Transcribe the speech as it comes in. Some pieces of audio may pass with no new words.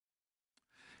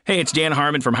Hey, it's Dan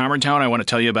Harmon from Harmontown. I want to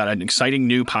tell you about an exciting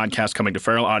new podcast coming to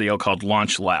Feral Audio called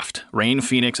Launch Left. Rain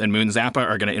Phoenix and Moon Zappa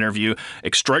are going to interview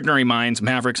extraordinary minds,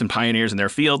 mavericks, and pioneers in their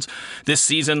fields. This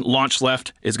season, Launch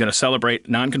Left is going to celebrate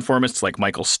nonconformists like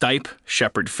Michael Stipe,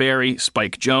 Shepard Fairey,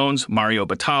 Spike Jones, Mario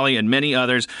Batali, and many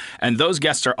others. And those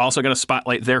guests are also going to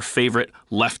spotlight their favorite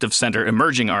left-of-center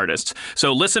emerging artists.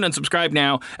 So listen and subscribe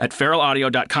now at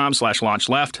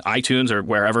feralaudio.com/launchleft, iTunes, or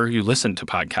wherever you listen to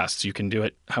podcasts. You can do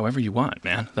it however you want,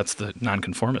 man. That's the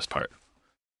nonconformist part.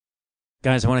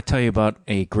 Guys, I want to tell you about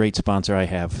a great sponsor I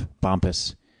have,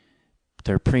 Bombas.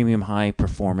 They're premium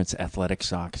high-performance athletic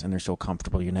socks, and they're so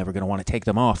comfortable you're never going to want to take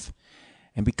them off.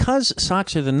 And because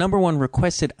socks are the #1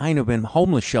 requested item in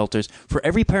homeless shelters, for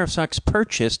every pair of socks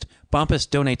purchased, Bombas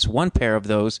donates one pair of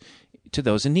those to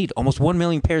those in need. Almost 1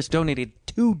 million pairs donated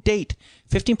to date.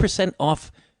 15%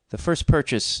 off the first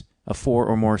purchase of 4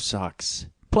 or more socks.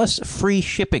 Plus free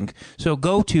shipping. So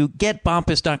go to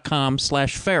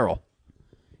getbombas.com/feral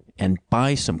and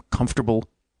buy some comfortable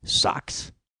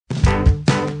socks.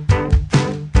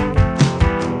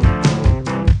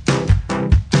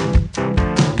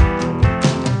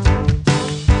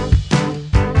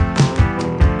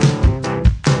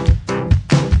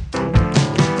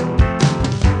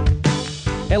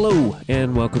 Hello,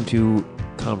 and welcome to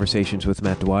Conversations with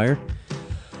Matt Dwyer.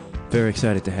 Very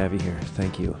excited to have you here.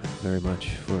 Thank you very much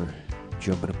for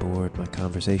jumping aboard my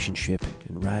conversation ship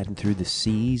and riding through the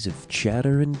seas of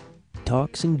chatter and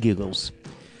talks and giggles.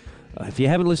 If you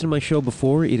haven't listened to my show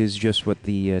before, it is just what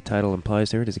the title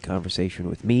implies there. It is a conversation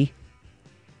with me,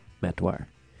 Matt Dwyer.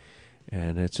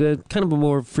 And it's a kind of a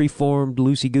more free-formed,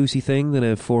 loosey-goosey thing than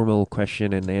a formal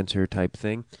question and answer type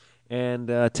thing. And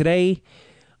today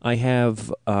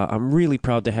I'm really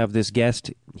proud to have this guest.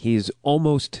 He's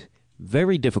almost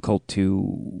very difficult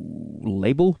to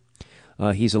label.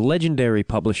 He's a legendary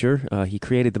publisher. He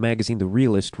created the magazine The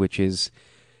Realist, which is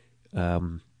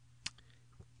one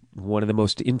of the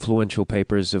most influential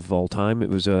papers of all time.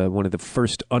 It was one of the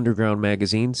first underground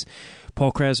magazines.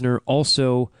 Paul Krasner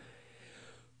also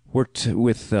worked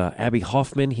with Abby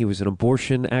Hoffman. He was an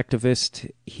abortion activist.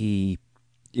 He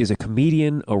is a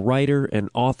comedian, a writer, an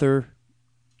author.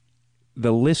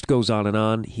 The list goes on and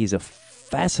on. He's a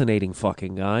fascinating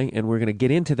fucking guy, and we're going to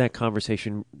get into that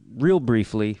conversation real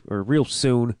briefly, or real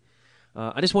soon.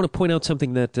 I just want to point out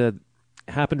something that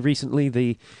happened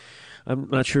recently. I'm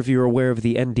not sure if you're aware of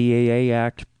the NDAA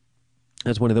Act.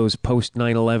 That's one of those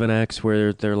post-9/11 acts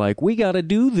where they're like, we got to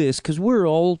do this because we're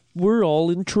all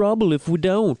in trouble if we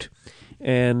don't.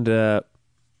 And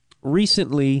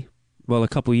recently, well, a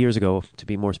couple of years ago, to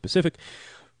be more specific,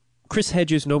 Chris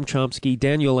Hedges, Noam Chomsky,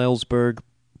 Daniel Ellsberg,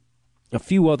 a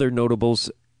few other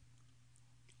notables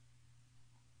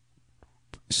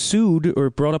sued or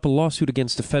brought up a lawsuit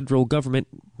against the federal government,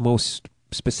 most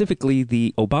specifically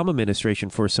the Obama administration,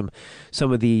 for some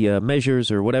of the measures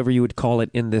or whatever you would call it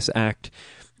in this act.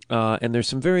 And there's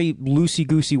some very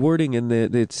loosey-goosey wording in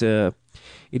it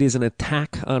is an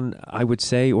attack on, I would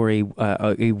say, or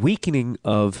a weakening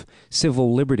of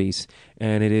civil liberties,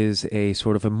 and it is a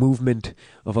sort of a movement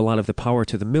of a lot of the power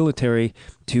to the military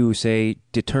to, say,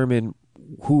 determine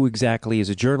who exactly is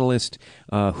a journalist,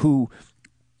 who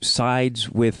sides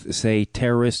with, say,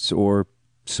 terrorists or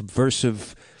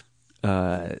subversive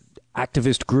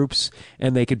activist groups,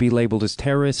 and they could be labeled as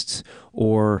terrorists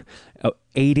or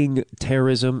aiding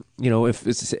terrorism. You know, if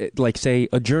it's like, say,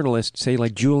 a journalist, say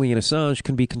like Julian Assange,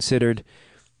 can be considered,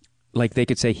 like, they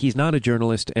could say he's not a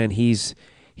journalist and he's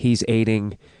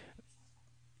aiding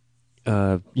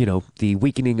the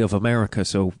weakening of America,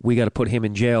 so we got to put him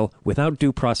in jail without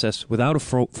due process, without a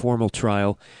formal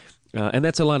trial. And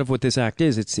that's a lot of what this act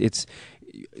is. It's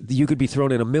you could be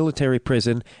thrown in a military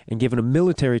prison and given a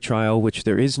military trial, which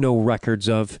there is no records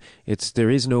of. It's a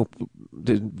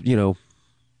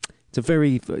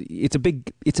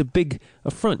big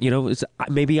affront. You know,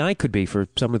 maybe I could be, for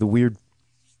some of the weird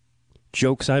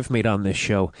jokes I've made on this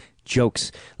show.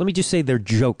 Jokes. Let me just say they're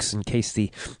jokes in case the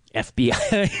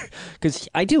FBI, because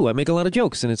I make a lot of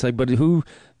jokes, and it's like, but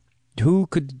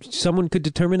someone could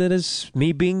determine it as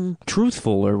me being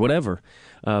truthful or whatever.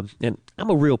 And I'm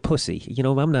a real pussy. You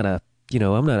know, I'm not a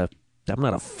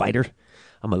fighter.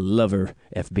 I'm a lover,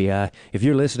 FBI. If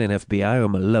you're listening, FBI,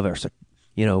 I'm a lover. So,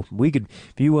 you know,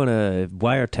 if you want to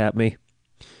wiretap me,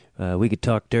 we could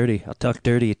talk dirty. I'll talk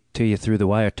dirty to you through the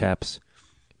wiretaps.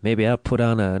 Maybe I'll put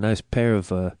on a nice pair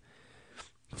of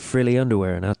frilly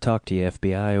underwear and I'll talk to you,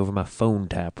 FBI, over my phone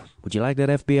tap. Would you like that,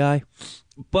 FBI?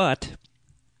 But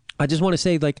I just want to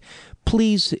say, like,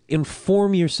 please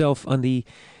inform yourself on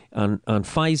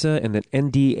FISA and the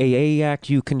NDAA Act.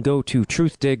 You can go to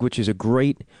TruthDig, which is a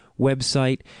great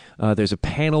website. There's a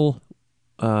panel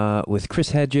with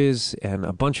Chris Hedges and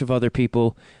a bunch of other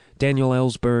people, Daniel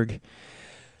Ellsberg,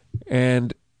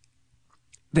 and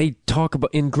they talk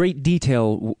about in great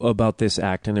detail about this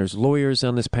act, and there's lawyers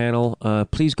on this panel.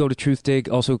 Please go to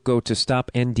TruthDig. Also go to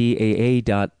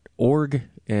stopndaa.org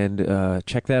and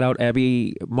check that out.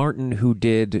 Abby Martin, who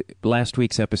did last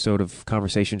week's episode of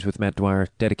Conversations with Matt Dwyer,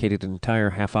 dedicated an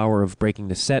entire half hour of breaking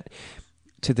the set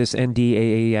to this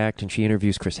NDAA Act, and she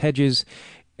interviews Chris Hedges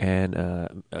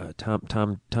and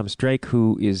Thomas Drake,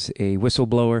 who is a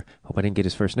whistleblower. Hope I didn't get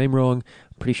his first name wrong.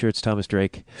 I'm pretty sure it's Thomas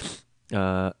Drake.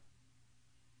 This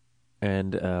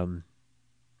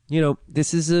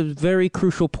is a very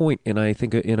crucial point, and I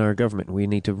think in our government, we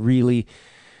need to really,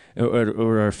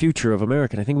 or our future of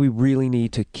America, I think we really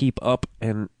need to keep up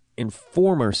and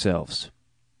inform ourselves,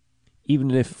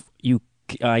 even if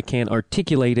I can't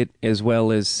articulate it as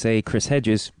well as, say, Chris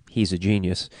Hedges. He's a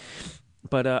genius.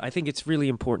 But I think it's really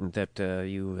important that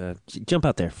you jump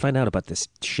out there, find out about this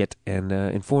shit, and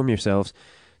inform yourselves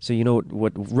so you know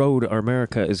what road our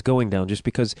America is going down. Just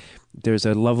because there's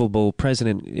a lovable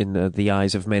president in the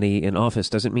eyes of many in office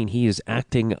doesn't mean he is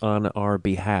acting on our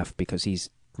behalf, because he's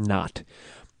not.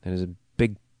 That is a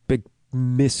big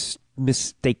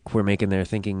mistake we're making there,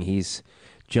 thinking he's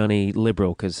Johnny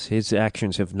Liberal, because his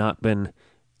actions have not been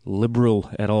liberal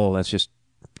at all. That's just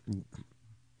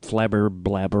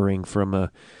blabbering from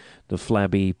the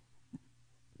flabby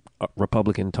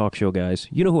Republican talk show guys.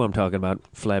 You know who I'm talking about,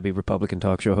 flabby Republican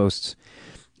talk show hosts.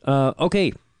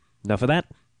 Okay, enough of that.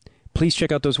 Please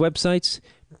check out those websites.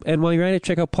 And while you're at it,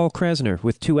 check out Paul Krasner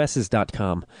with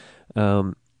 2s's.com.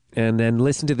 And then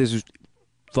listen to this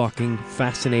fucking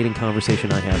fascinating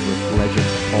conversation I had with legend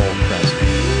Paul Krasner.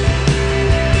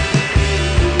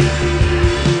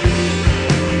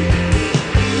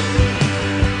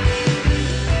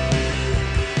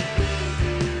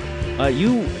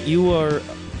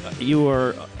 You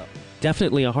are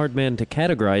definitely a hard man to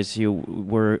categorize.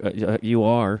 You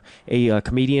are a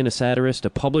comedian, a satirist, a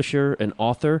publisher, an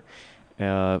author.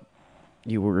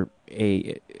 You were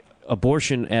a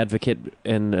abortion advocate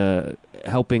and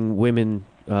helping women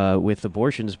with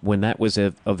abortions when that was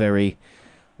a very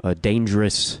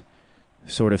dangerous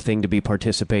sort of thing to be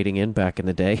participating in back in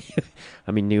the day.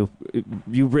 I mean, you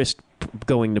risked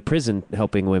going to prison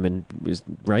helping women,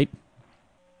 right?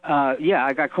 Yeah,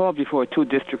 I got called before 2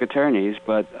 district attorneys,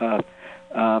 but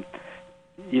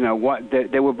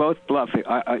they were both bluffing.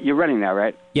 You're running now,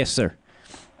 right? Yes, sir.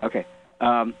 Okay.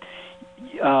 I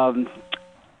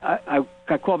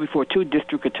got called before 2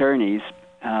 district attorneys.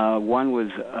 One was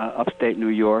upstate New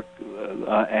York,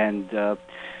 and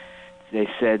they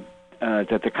said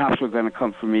that the cops were going to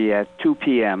come for me at 2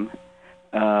 p.m.,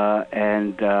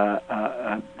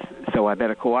 so I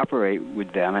better cooperate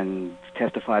with them and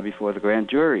testify before the grand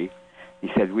jury. He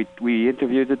said, we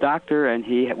interviewed the doctor, and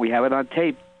we have it on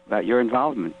tape about your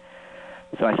involvement.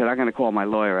 So I said, I'm going to call my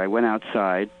lawyer. I went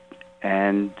outside,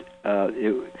 and I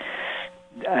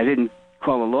didn't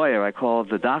call a lawyer. I called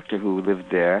the doctor who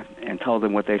lived there and told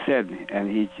him what they said.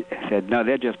 And he said, no,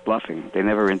 they're just bluffing. They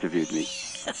never interviewed me.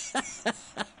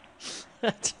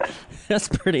 That's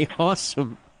pretty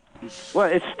awesome. Well,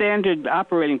 it's standard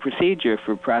operating procedure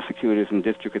for prosecutors and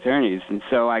district attorneys, and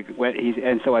so I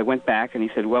went back, and he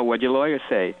said, "Well, what'd your lawyer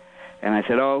say?" And I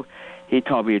said, "Oh, he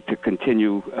told me to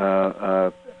continue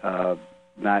not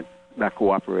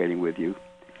cooperating with you."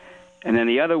 And then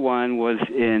the other one was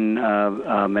in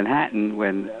Manhattan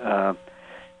when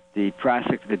the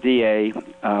DA,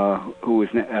 who was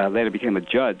later became a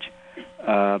judge,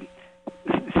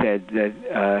 said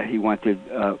that he wanted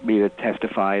me to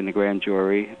testify in the grand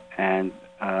jury, and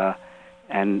that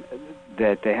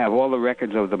they have all the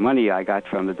records of the money I got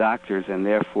from the doctors, and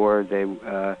therefore they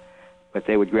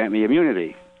would grant me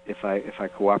immunity if I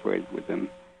cooperated with them.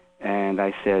 And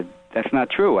I said, that's not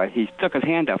true. He took his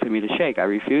hand out for me to shake. I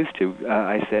refused to.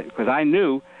 I said, because I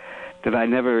knew that I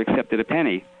never accepted a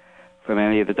penny from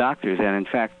any of the doctors, and in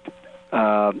fact,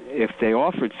 if they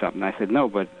offered something, I said no,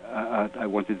 but I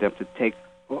wanted them to take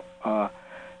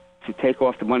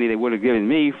off the money they would have given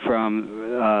me from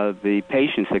the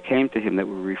patients that came to him that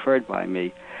were referred by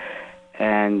me,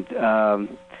 and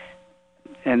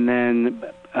then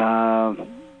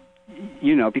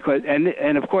because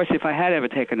and of course, if I had ever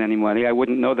taken any money, I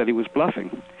wouldn't know that he was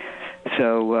bluffing.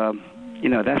 So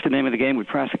that's the name of the game with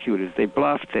prosecutors. They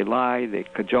bluff, they lie, they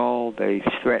cajole, they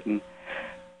threaten,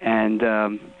 and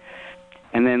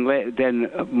then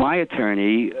my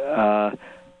attorney,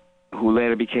 who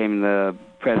later became the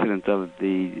president of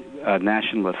the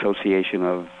National Association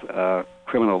of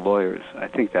Criminal Lawyers. I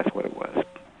think that's what it was.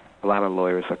 A lot of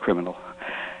lawyers are criminal.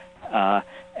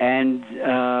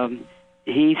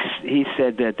 He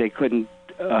said that they couldn't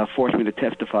forced me to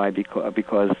testify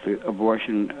because the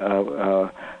abortion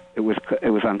it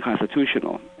was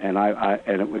unconstitutional, and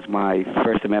and it was my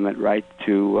First Amendment right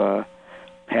to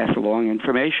pass along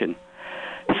information.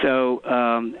 So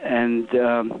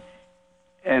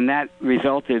and that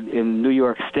resulted in New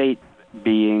York State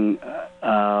being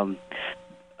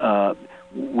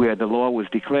where the law was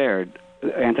declared,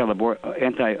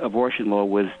 anti-abortion law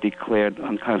was declared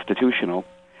unconstitutional,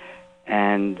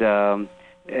 and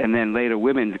then later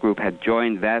women's group had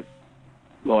joined that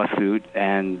lawsuit,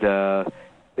 and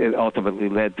it ultimately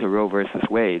led to Roe versus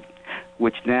Wade,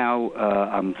 which now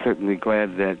I'm certainly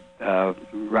glad that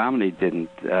Romney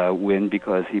didn't win,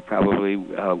 because he probably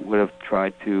would have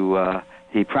tried to.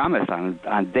 He promised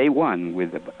on day one,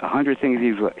 with 100 things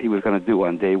he was going to do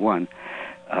on day one,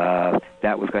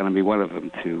 that was going to be one of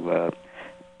them, to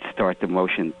start the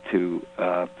motion to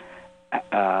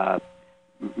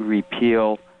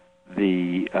repeal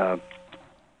the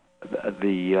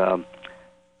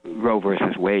Roe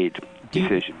versus Wade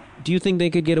decision. Do you think they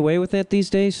could get away with that these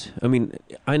days? I mean,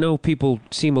 I know people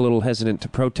seem a little hesitant to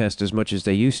protest as much as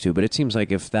they used to, but it seems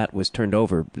like if that was turned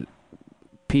over,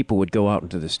 people would go out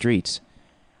into the streets.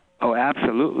 Oh,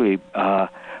 absolutely.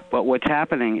 But what's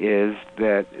happening is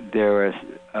that there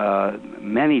are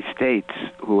many states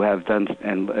who have done,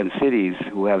 and cities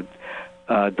who have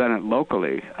done it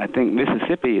locally. I think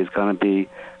Mississippi is going to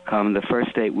become the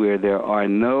first state where there are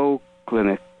no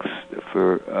clinics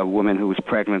for a woman who's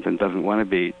pregnant and doesn't want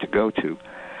to go to.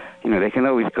 You know, they can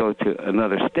always go to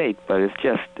another state, but it's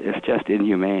just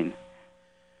inhumane.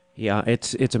 Yeah,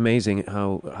 it's amazing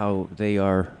how they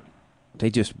are. They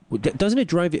just does it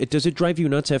drive you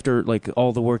nuts after like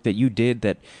all the work that you did,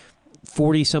 that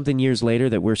 40 something years later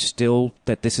that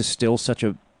this is still such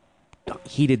a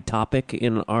heated topic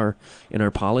in our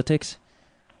politics?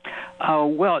 Oh,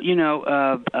 well, you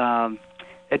know,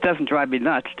 it doesn't drive me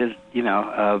nuts.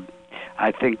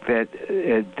 I think that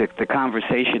the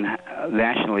conversation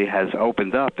nationally has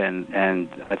opened up, and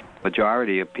a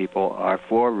majority of people are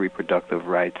for reproductive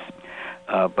rights.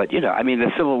 But, you know, I mean, the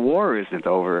Civil War isn't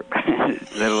over,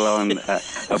 let alone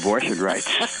abortion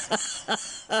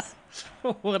rights.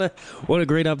 What a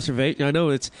great observation. I know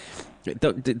it's...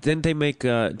 Didn't they make,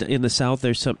 in the South,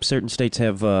 there's some certain states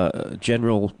have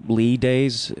General Lee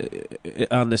days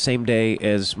on the same day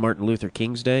as Martin Luther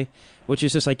King's Day, which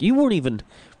is just like, you weren't even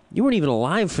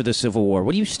alive for the Civil War.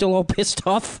 What are you still all pissed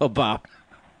off about?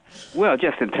 Well,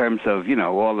 just in terms of, you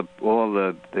know, all the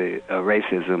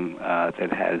racism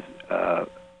that has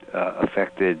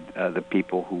affected the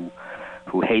people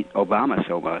who hate Obama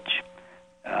so much.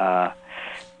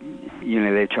 You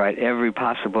know, they tried every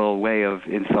possible way of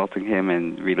insulting him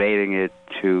and relating it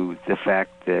to the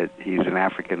fact that he's an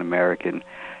African American,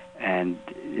 and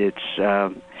it's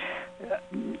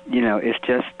you know, it's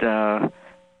just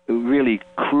really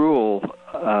cruel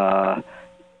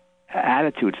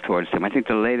attitudes towards him. I think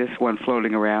the latest one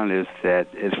floating around is that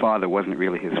his father wasn't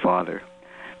really his father,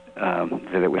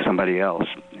 that it was somebody else.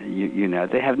 You know,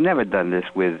 they have never done this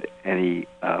with any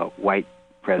white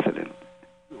president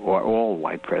or all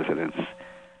white presidents.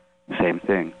 Same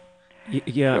thing.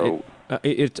 Yeah, so,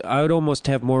 I would almost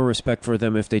have more respect for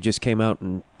them if they just came out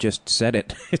and just said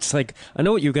it. It's like, I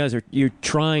know what you guys are, you're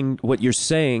trying, what you're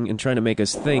saying and trying to make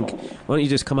us think. Why don't you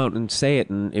just come out and say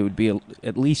it, and it would be,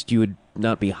 at least you would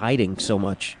not be hiding so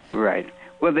much. Right.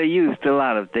 Well, they used a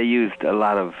lot of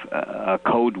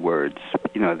code words.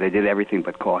 You know, they did everything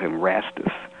but call him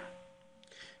Rastus.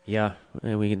 Yeah,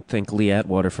 and we can thank Lee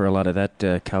Atwater for a lot of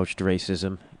that couched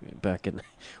racism back in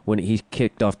when he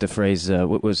kicked off the phrase.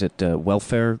 What was it?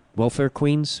 Welfare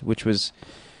queens, which was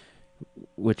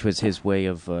his way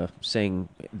of saying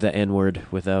the N-word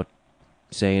without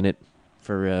saying it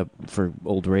for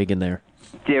old Reagan there.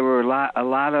 There were a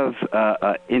lot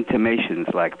of intimations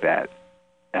like that,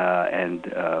 and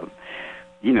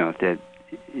you know, that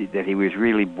he was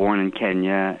really born in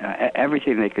Kenya.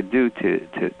 Everything they could do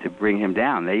to bring him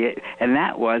down. And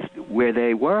that was where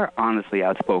they were honestly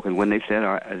outspoken when they said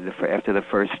after the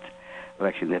first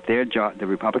election that their job, the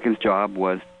Republicans' job,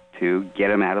 was to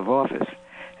get him out of office.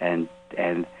 And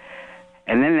then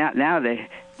now they,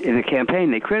 in the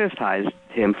campaign, they criticized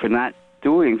him for not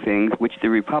doing things which the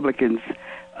Republicans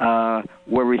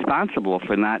were responsible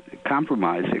for not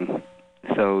compromising.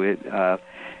 So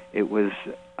it was.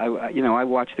 I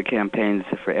watch the campaigns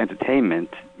for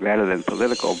entertainment rather than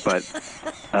political, but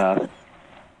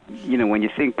you know, when you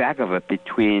think back of it,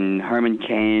 between Herman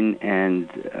Cain and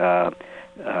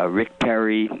Rick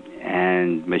Perry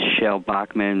and Michelle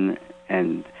Bachmann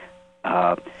and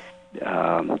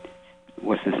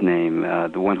what's his name,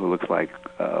 the one who looks like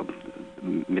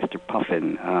Mr.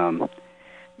 Puffin,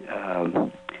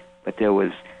 but there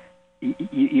was,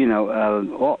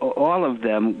 all of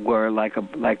them were like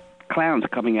clowns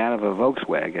coming out of a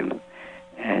Volkswagen,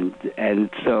 and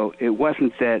so it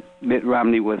wasn't that Mitt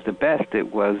Romney was the best.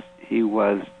 He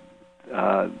was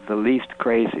the least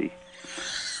crazy.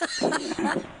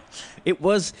 It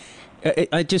was.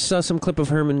 I just saw some clip of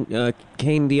Herman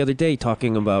Cain the other day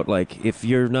talking about, like, if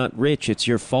you're not rich, it's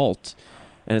your fault.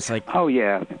 And it's like... Oh,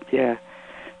 yeah.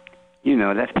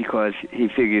 That's because he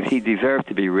figures he deserved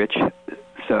to be rich,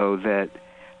 so that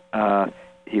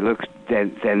he looks...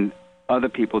 Then other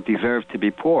people deserve to be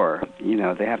poor.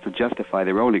 They have to justify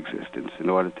their own existence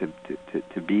in order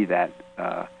to be that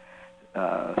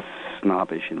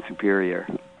snobbish and superior.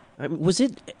 Was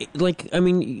it,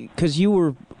 because you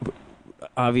were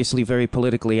obviously very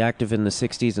politically active in the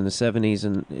 60s and the 70s,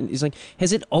 and it's like,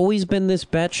 has it always been this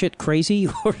batshit crazy,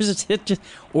 or is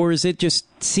it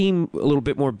just seem a little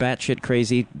bit more batshit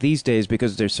crazy these days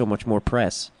because there's so much more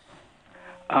press?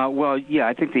 Well, yeah,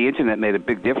 I think the internet made a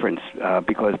big difference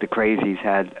because the crazies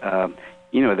had,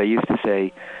 they used to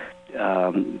say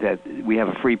that we have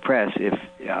a free press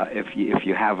if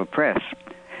you have a press.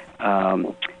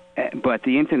 But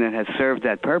the internet has served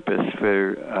that purpose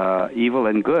for evil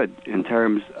and good in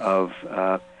terms of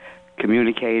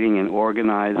communicating and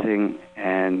organizing,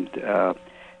 and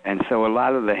so a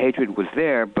lot of the hatred was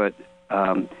there, but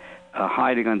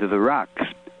hiding under the rocks,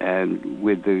 and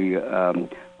with the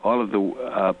all of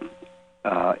the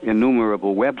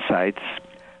innumerable websites,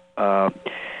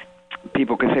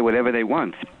 people can say whatever they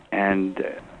want. And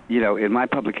in my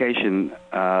publication,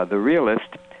 The Realist,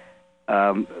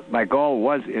 my goal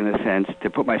was, in a sense, to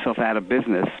put myself out of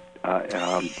business,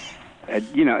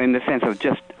 in the sense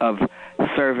of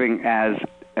serving as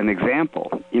an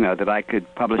example, that I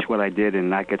could publish what I did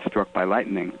and not get struck by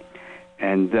lightning.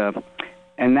 And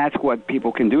that's what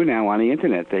people can do now on the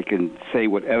internet. They can say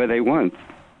whatever they want.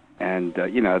 And,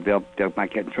 they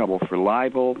might get in trouble for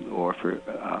libel or for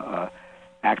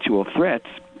actual threats.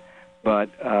 But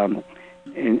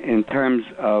in terms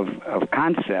of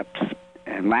concepts,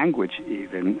 and language,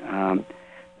 even,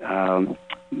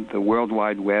 the World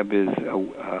Wide Web is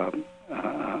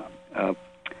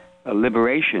a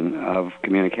liberation of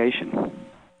communication.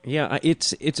 Yeah,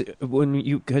 it's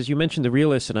because you mentioned The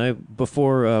Realist, and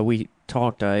before we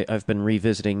talked, I've been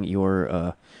revisiting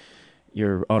your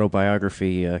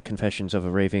autobiography, Confessions of a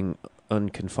Raving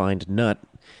Unconfined Nut,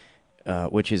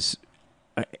 which is,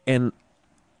 and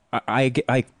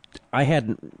I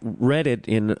hadn't read it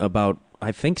in about,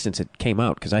 I think, since it came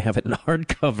out, because I have it in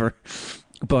hardcover,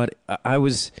 but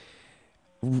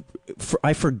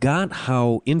I forgot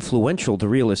how influential The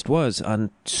Realist was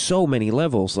on so many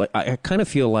levels. Like, I kind of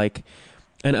feel like,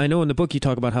 and I know in the book you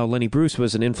talk about how Lenny Bruce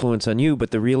was an influence on you,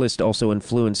 but The Realist also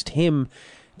influenced him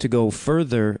to go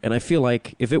further, and I feel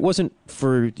like if it wasn't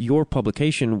for your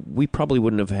publication, we probably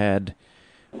wouldn't have had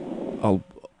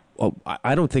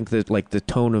I don't think that, like, the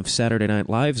tone of Saturday Night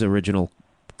Live's original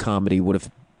comedy would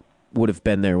have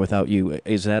been there without you.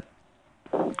 Is that?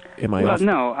 Am I? Well, off?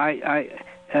 No. I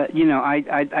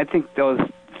think those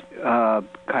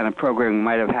kind of programming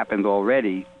might have happened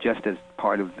already, just as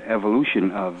part of the evolution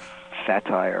of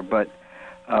satire. But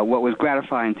what was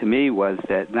gratifying to me was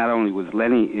that not only was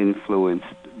Lenny influenced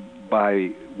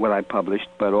by what I published,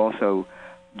 but also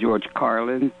George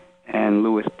Carlin and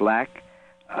Louis Black,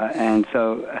 and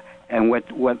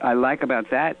what I like about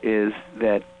that is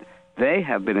that they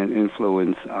have been an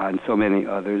influence on so many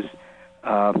others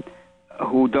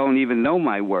who don't even know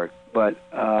my work. But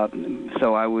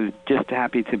so I was just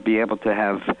happy to be able to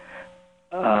have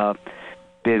that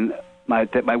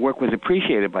my work was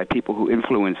appreciated by people who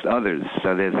influenced others.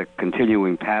 So there's a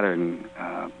continuing pattern,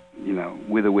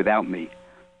 with or without me.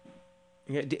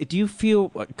 Yeah. Do you feel?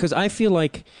 Because I feel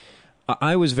like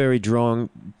I was very drawn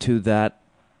to that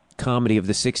comedy of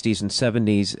the 60s and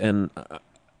 70s, and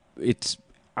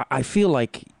I feel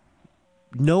like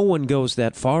no one goes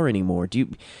that far anymore. Do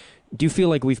you feel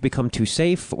like we've become too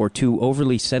safe or too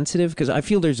overly sensitive? Because I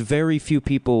feel there's very few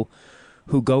people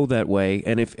who go that way,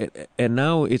 and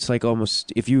now it's like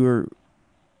almost it's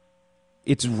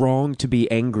wrong to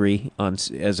be angry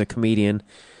as a comedian,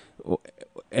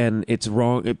 and it's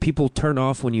wrong. People turn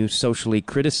off when you socially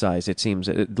criticize. It seems,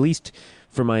 at least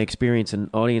from my experience in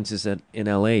audiences in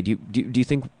L.A. Do you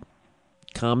think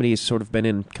comedy has sort of been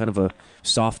in kind of a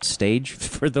soft stage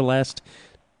for the last,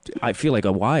 I feel like,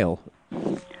 a while?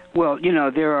 Well,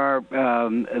 there are,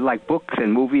 like books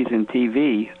and movies and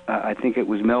TV, I think it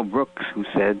was Mel Brooks who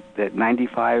said that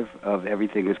 95% of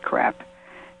everything is crap.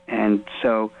 And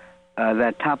so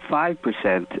that top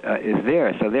 5% is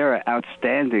there. So there are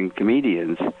outstanding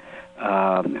comedians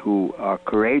who are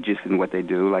courageous in what they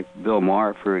do, like Bill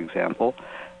Maher, for example,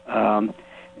 and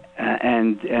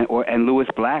Louis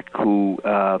Black,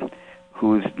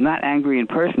 who's not angry in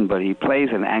person, but he plays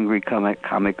an angry comic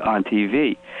on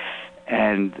TV.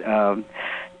 And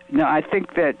no, I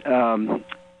think that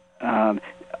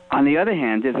on the other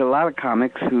hand, there's a lot of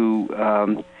comics who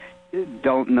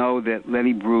don't know that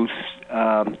Lenny Bruce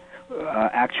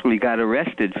actually got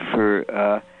arrested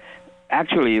for.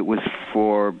 Actually, it was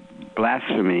for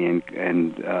blasphemy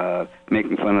and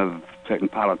making fun of certain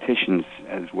politicians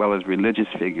as well as religious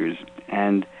figures.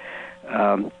 And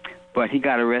but he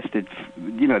got arrested.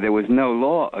 You know, there was no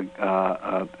law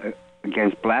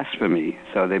against blasphemy,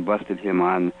 so they busted him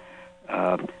on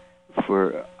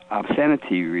for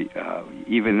obscenity.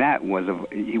 Even that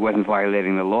he wasn't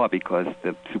violating the law, because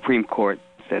the Supreme Court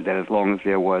said that as long as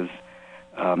there was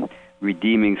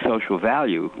redeeming social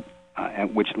value,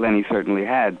 which Lenny certainly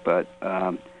had, but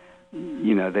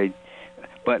you know,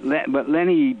 but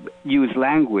Lenny used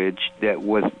language that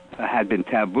had been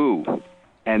taboo,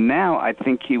 and now I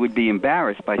think he would be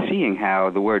embarrassed by seeing how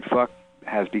the word "fuck"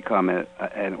 has become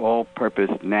an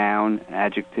all-purpose noun,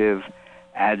 adjective,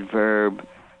 adverb,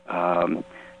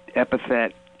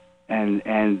 epithet, and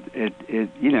it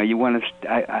you know, you want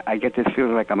to. I get this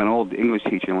feeling like I'm an old English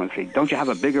teacher and want to say, "Don't you have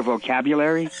a bigger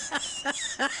vocabulary?"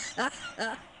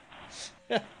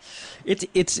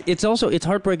 It's also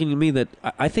heartbreaking to me that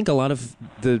I think a lot of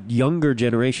the younger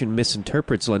generation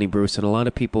misinterprets Lenny Bruce, and a lot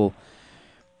of people,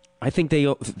 I think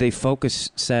they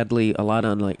focus sadly a lot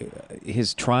on like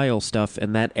his trial stuff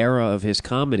and that era of his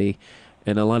comedy,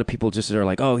 and a lot of people just are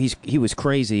like, oh, he was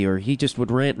crazy, or he just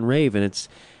would rant and rave, and it's.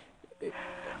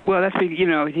 Well, that's, you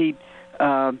know,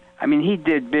 I mean, he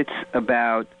did bits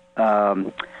about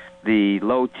the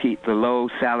low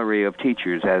salary of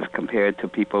teachers as compared to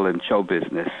people in show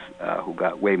business who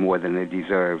got way more than they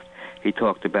deserved. He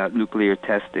talked about nuclear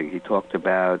testing. He talked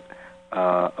about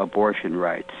abortion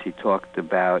rights. He talked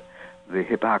about the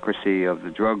hypocrisy of the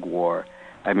drug war.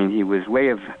 I mean, he was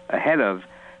way ahead of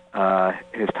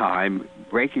his time,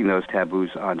 breaking those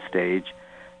taboos on stage,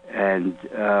 and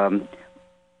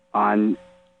on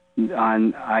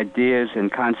ideas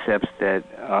and concepts that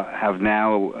have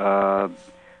now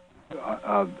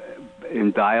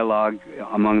in dialogue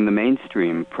among the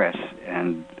mainstream press,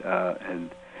 and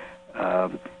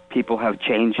people have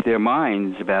changed their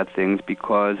minds about things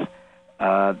because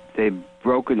they've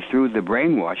broken through the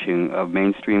brainwashing of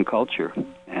mainstream culture,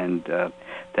 and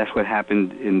that's what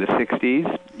happened in the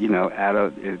 '60s. You know,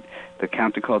 the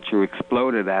counterculture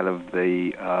exploded out of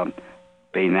the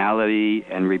banality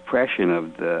and repression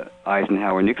of the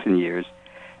Eisenhower-Nixon years.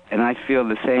 And I feel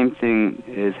the same thing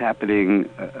is happening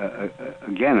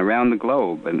again around the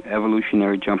globe, an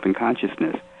evolutionary jump in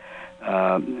consciousness.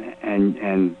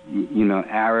 And you know,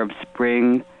 Arab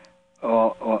Spring,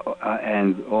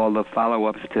 and all the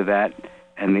follow-ups to that,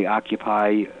 and the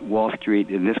Occupy Wall Street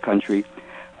in this country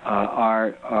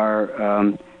are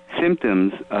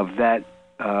symptoms of that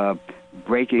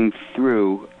breaking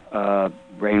through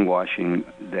brainwashing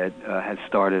that has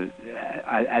started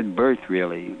at birth,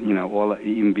 really. You know,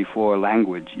 even before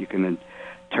language, you can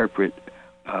interpret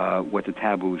what the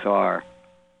taboos are.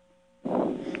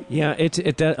 Yeah,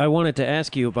 I wanted to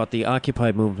ask you about the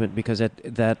Occupy movement, because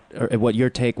what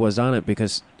your take was on it,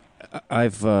 because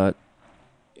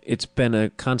it's been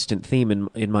a constant theme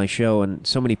in my show, and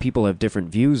so many people have different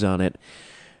views on it,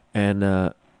 and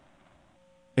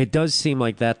it does seem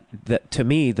like that to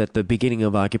me that the beginning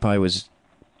of Occupy was.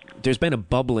 There's been a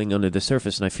bubbling under the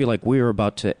surface, and I feel like we're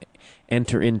about to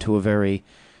enter into a very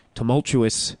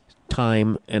tumultuous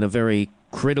time and a very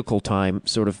critical time,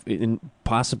 sort of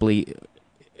possibly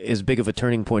as big of a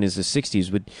turning point as the '60s.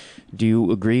 Do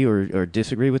you agree or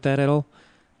disagree with that at all?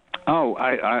 Oh,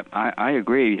 I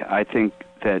agree. I think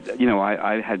that, you know,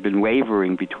 I had been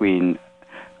wavering between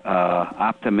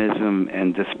optimism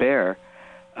and despair,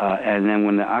 and then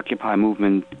when the Occupy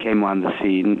movement came on the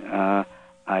scene,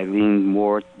 I leaned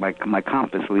more, my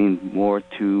compass leaned more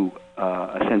to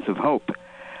a sense of hope.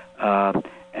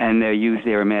 And they used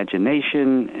their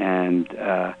imagination, and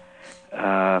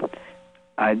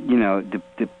you know,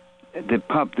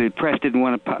 the press didn't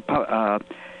want to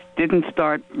didn't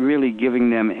start really giving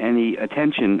them any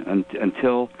attention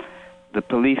until the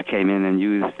police came in and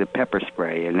used the pepper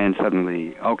spray, and then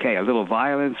suddenly, okay, a little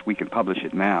violence, we can publish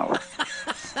it now.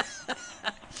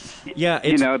 Yeah,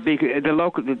 you know, the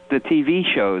TV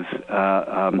shows,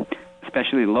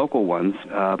 especially local ones,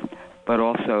 but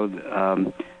also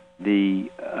the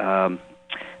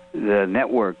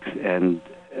networks and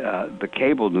the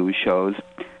cable news shows.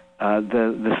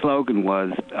 The slogan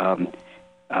was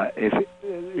if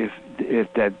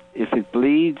it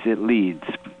bleeds, it leads,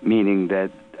 meaning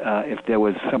that if there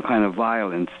was some kind of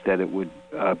violence, that it would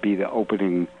be the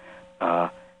opening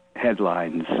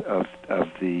headlines of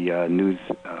the news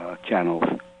channels.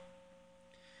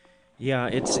 Yeah,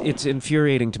 it's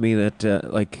infuriating to me that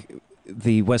like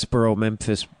the Westboro,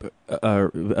 Memphis,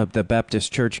 the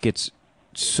Baptist Church gets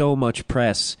so much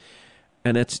press,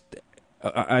 and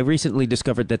I recently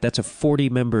discovered that that's a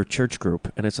 40-member church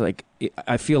group, and it's like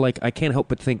I feel like I can't help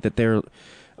but think that they're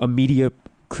a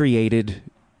media-created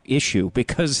issue,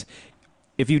 because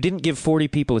if you didn't give 40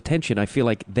 people attention, I feel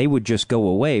like they would just go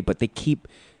away, but they keep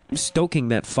stoking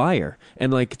that fire.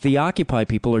 And like the Occupy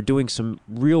people are doing some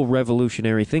real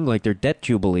revolutionary thing, like their debt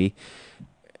jubilee,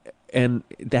 and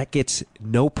that gets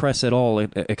no press at all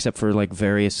except for like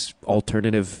various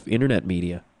alternative internet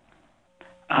media.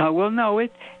 Well, no,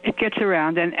 it gets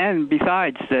around, and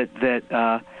besides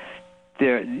that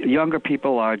their younger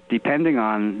people are depending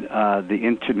on the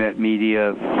internet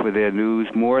media for their news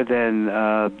more than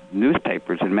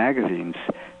newspapers and magazines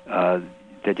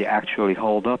that you actually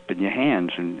hold up in your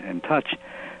hands and touch.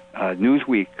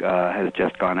 Newsweek has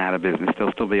just gone out of business.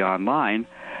 They'll still be online,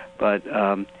 but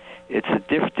it's a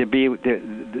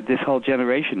this whole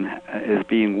generation is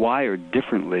being wired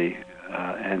differently,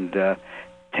 and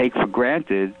take for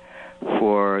granted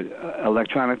for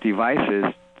electronic devices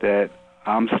that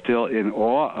I'm still in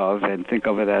awe of and think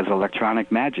of it as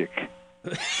electronic magic.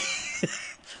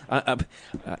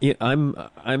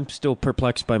 I'm still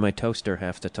perplexed by my toaster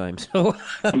half the time. So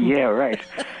yeah, right.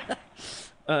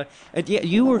 And yeah,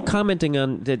 you were commenting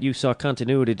on that you saw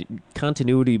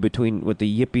continuity between what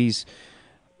the Yippies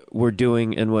were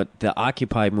doing and what the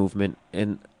Occupy movement,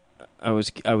 and I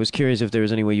was curious if there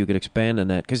was any way you could expand on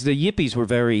that, because the Yippies were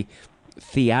very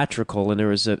theatrical, and there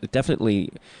was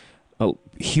definitely a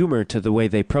humor to the way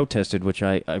they protested, which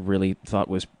I really thought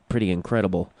was pretty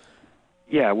incredible.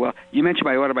 Yeah, well, you mentioned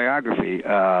my autobiography,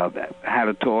 How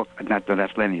to Talk,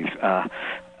 that's Lenny's,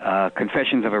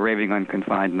 Confessions of a Raving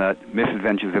Unconfined Nut,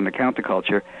 Misadventures in the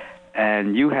Counterculture,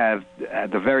 and you have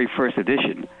the very first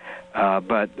edition,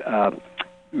 but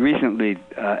recently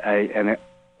an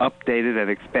updated and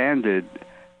expanded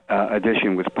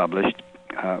edition was published,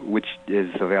 which is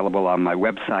available on my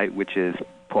website, which is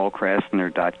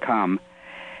paulkrasner.com,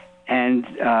 and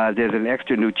there's an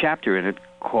extra new chapter in it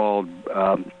called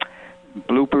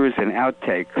Bloopers and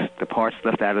Outtakes, the parts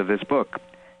left out of this book.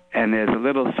 And there's a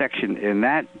little section in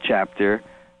that chapter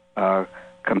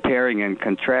comparing and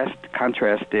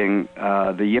contrasting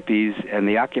the Yippies and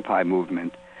the Occupy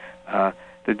movement.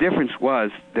 The difference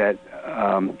was that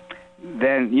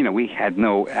then, we had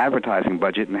no advertising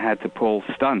budget and had to pull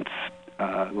stunts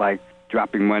like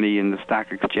dropping money in the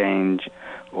stock exchange,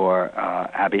 or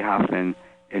Abby Hoffman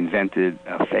invented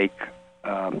a fake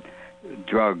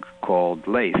drug called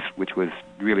lace, which was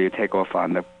really a takeoff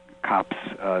on the cops'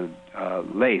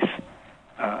 mace,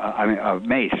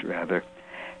 rather.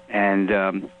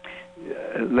 And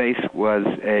lace was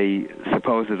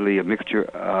supposedly a mixture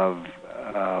of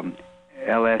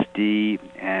LSD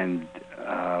and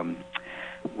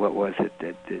what was it?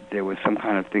 That there was some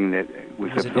kind of thing that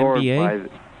was absorbed by.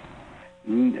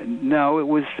 No, it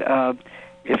was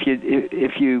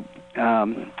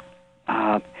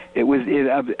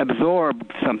it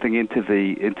absorbed something into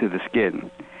the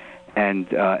skin, and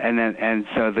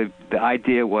so the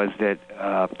idea was that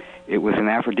it was an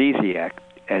aphrodisiac,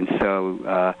 and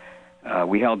so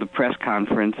we held a press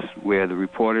conference where the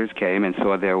reporters came and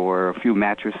saw there were a few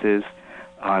mattresses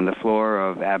on the floor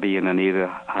of Abby and Anita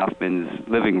Hoffman's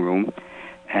living room,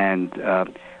 and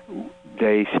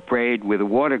they sprayed with a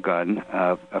water gun,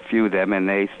 a few of them, and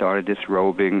they started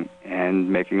disrobing and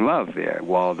making love there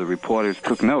while the reporters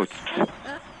took notes.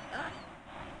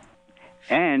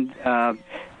 And,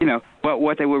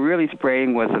 what they were really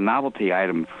spraying was a novelty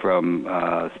item from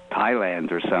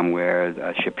Thailand or somewhere,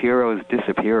 Shapiro's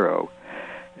Disappearo.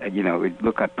 It would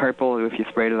look like purple if you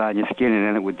sprayed it on your skin, and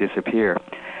then it would disappear.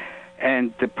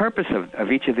 And the purpose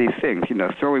of each of these things,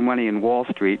 throwing money in Wall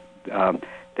Street,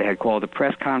 they had called a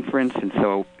press conference, and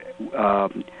so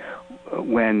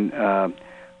when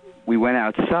we went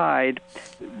outside,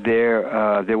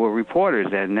 there were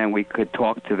reporters, and then we could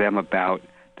talk to them about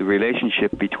the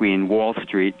relationship between Wall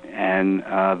Street and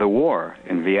the war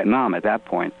in Vietnam at that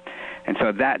point. And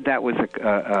so that was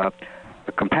a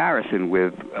comparison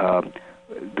with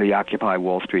the Occupy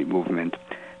Wall Street movement.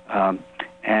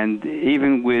 And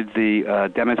even with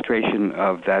the demonstration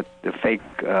of the fake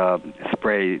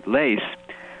spray lace,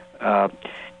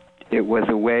 it was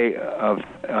a way of,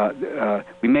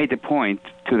 we made the point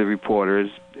to the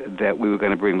reporters that we were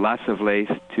going to bring lots of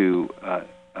lace to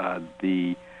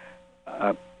the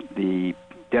the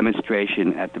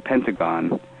demonstration at the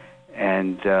Pentagon,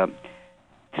 and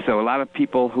so a lot of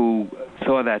people who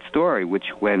saw that story, which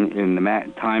went in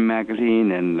the Time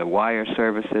magazine and the wire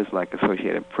services like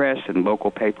Associated Press and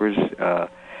local papers,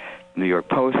 New York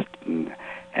Post,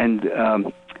 and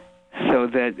so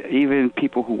that even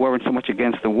people who weren't so much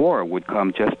against the war would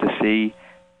come just to see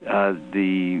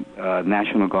the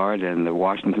National Guard and the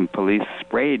Washington police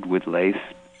sprayed with lace,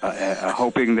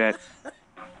 hoping that,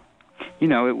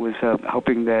 it was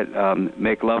hoping that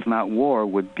Make Love Not War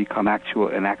would become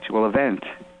an actual event.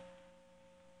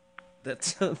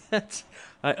 That's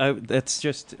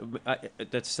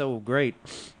so great.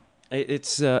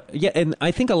 It's and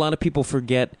I think a lot of people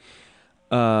forget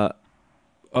a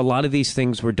lot of these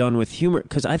things were done with humor,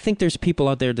 because I think there's people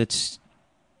out there that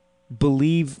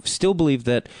still believe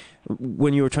that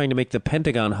when you were trying to make the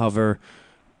Pentagon hover,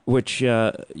 which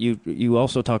you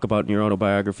also talk about in your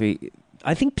autobiography,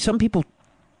 I think some people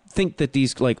think that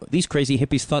these crazy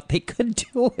hippies thought they could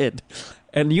do it,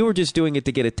 and you were just doing it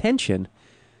to get attention.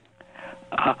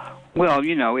 Well,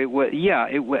 it was,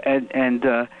 it was,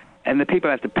 and the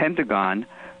people at the Pentagon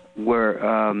were,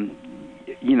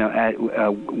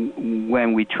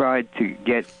 when we tried to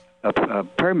get a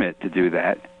permit to do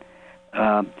that,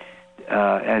 and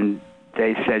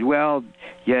they said, well,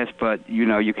 yes, but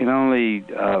you can only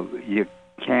you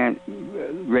can't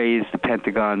raise the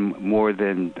Pentagon more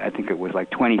than, I think it was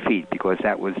like 20 feet, because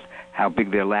that was how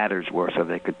big their ladders were, so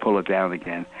they could pull it down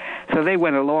again. So they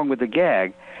went along with the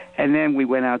gag. And then we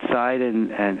went outside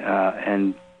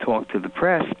and talked to the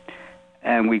press,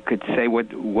 and we could say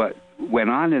what went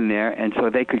on in there, and so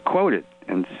they could quote it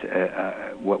and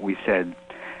what we said,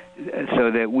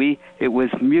 so that it was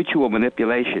mutual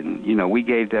manipulation. We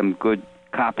gave them good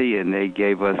copy, and they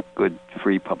gave us good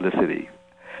free publicity.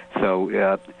 So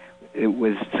it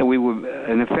was. So we were,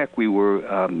 in effect,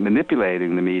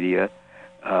 manipulating the media,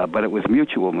 but it was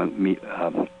mutual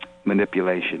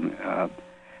manipulation.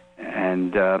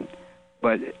 And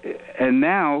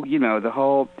now,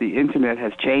 the internet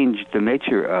has changed the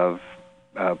nature of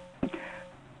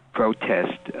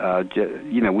protest.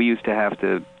 We used to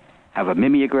have a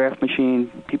mimeograph machine.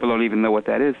 People don't even know what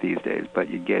that is these days, but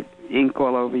you get ink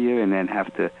all over you and then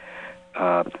have to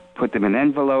put them in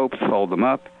envelopes, fold them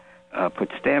up, put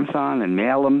stamps on and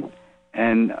mail them.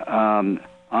 And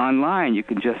online, you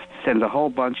can just send a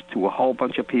whole bunch to a whole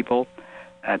bunch of people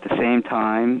at the same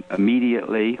time,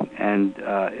 immediately, and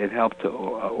it helped to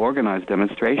organize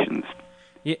demonstrations.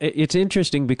 Yeah, it's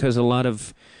interesting because a lot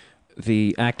of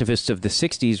the activists of the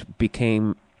 60s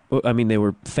they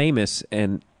were famous,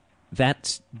 and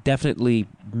that's definitely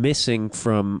missing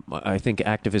from, I think,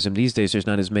 activism these days.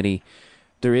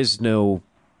 There is no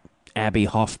Abby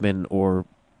Hoffman or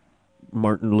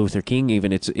Martin Luther King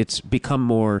even. It's become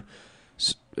more,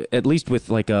 at least with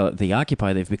the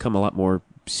Occupy, they've become a lot more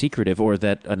secretive, or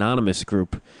that anonymous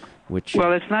group, which...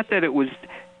 Well, it's not that it was...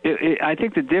 I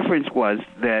think the difference was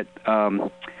that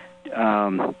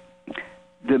the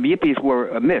Yippies were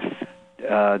a myth.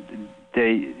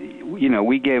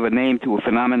 We gave a name to a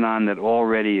phenomenon that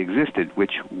already existed,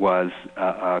 which was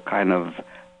a kind of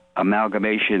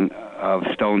amalgamation of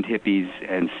stoned hippies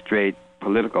and straight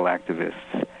political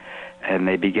activists. And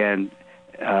they began...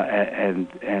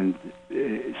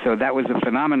 so that was a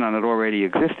phenomenon that already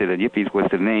existed, and Yippies was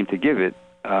the name to give it,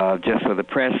 just so the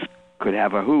press could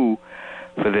have a who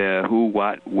for the who,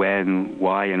 what, when,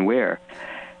 why, and where.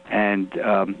 And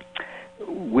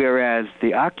whereas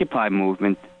the Occupy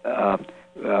movement, the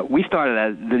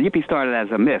Yippies started as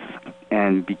a myth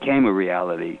and became a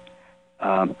reality.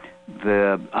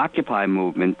 The Occupy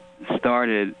movement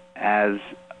started as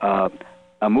a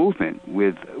movement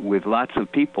with lots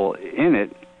of people in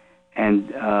it,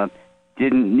 and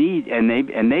didn't need, and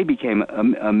they became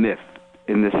a myth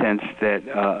in the sense that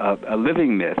a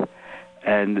living myth.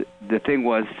 And the thing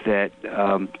was that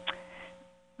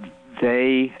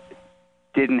they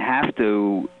didn't have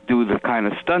to do the kind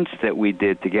of stunts that we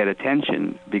did to get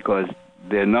attention, because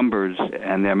their numbers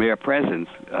and their mere presence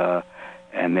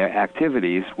and their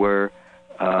activities were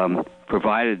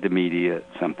provided the media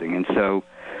something. And so,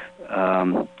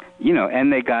 and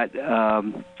they got,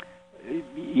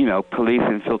 police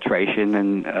infiltration,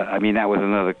 and that was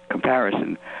another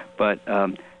comparison. But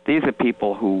these are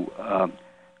people who,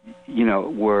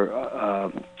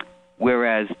 were,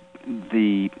 whereas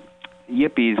the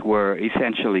Yippies were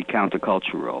essentially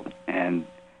countercultural and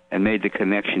made the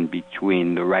connection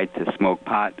between the right to smoke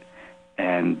pot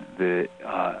and the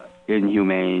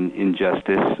inhumane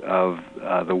injustice of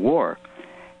the war.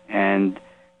 And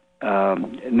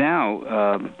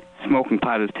now smoking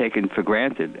pot is taken for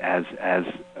granted as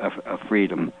a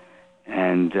freedom,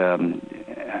 and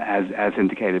as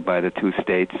indicated by the two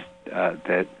states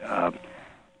that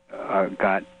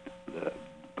got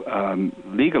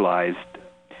legalized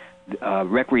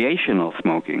recreational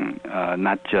smoking,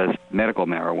 not just medical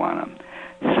marijuana.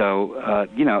 So,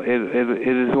 it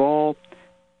is all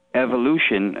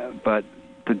evolution, but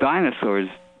the dinosaurs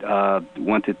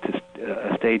wanted to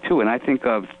stay too. And I think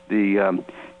of the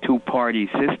two-party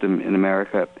system in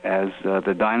America as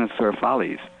the dinosaur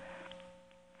follies.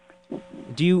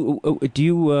 Do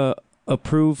you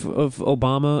approve of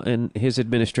Obama and his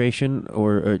administration,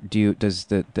 or does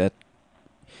that?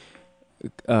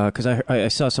 Because I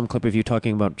saw some clip of you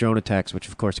talking about drone attacks, which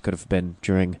of course could have been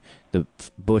during the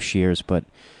Bush years, but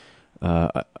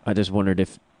I just wondered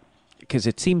because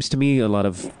it seems to me a lot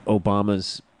of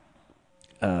Obama's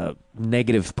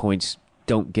negative points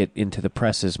don't get into the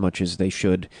press as much as they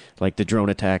should, like the drone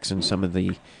attacks and some of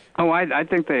the... Oh, I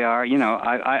think they are.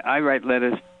 I write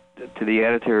letters to the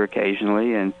editor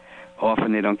occasionally, and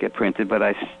often they don't get printed, but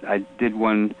I did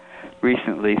one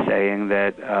recently saying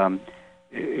that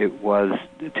it was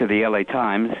to the LA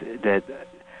Times that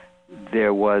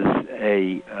there was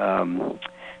a...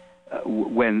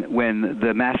 when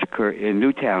the massacre in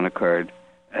Newtown occurred,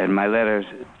 and my letters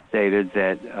stated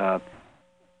that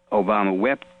Obama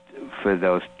wept for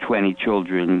those 20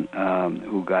 children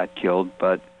who got killed,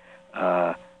 but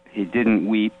he didn't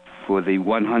weep for the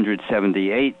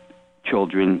 178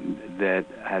 children that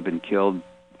had been killed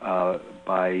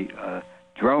by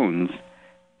drones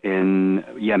in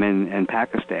Yemen and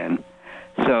Pakistan.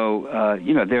 So,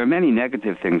 there are many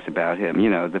negative things about him.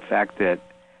 The fact that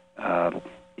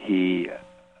he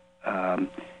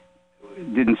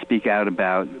didn't speak out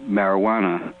about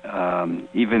marijuana,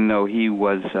 even though he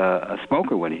was a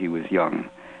smoker when he was young.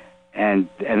 And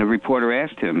a reporter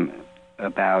asked him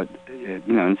about,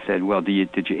 and said, well,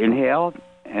 did you inhale?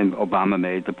 And Obama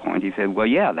made the point. He said, well,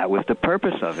 yeah, that was the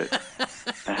purpose of it.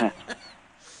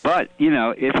 But,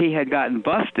 if he had gotten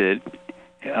busted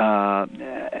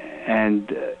and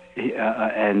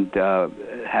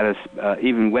had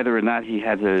even whether or not he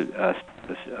had to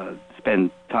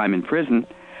spend time in prison,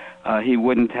 he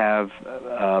wouldn't have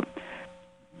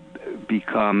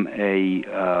become he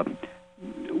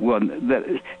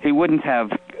wouldn't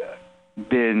have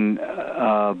been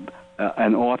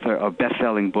an author of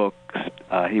best-selling books.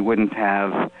 He wouldn't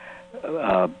have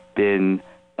been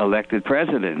elected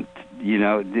president.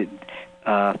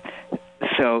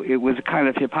 So it was a kind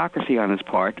of hypocrisy on his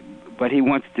part, but he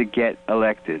wants to get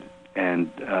elected, and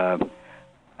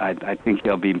I think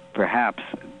he'll be, perhaps,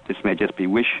 this may just be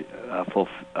wishful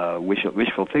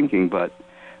thinking, but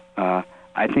I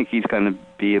think he's going to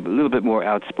be a little bit more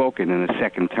outspoken in the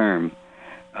second term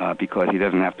because he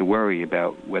doesn't have to worry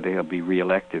about whether he'll be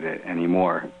reelected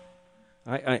anymore.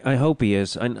 I hope he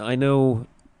is. I know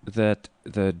that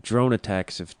the drone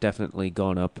attacks have definitely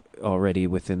gone up already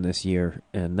within this year,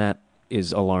 and that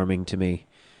is alarming to me.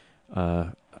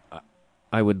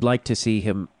 I would like to see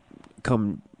him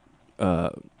come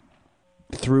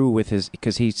through with his,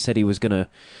 because he said he was going to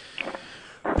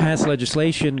pass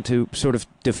legislation to sort of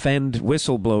defend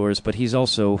whistleblowers, but he's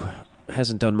also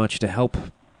hasn't done much to help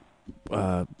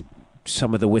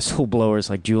some of the whistleblowers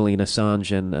like Julian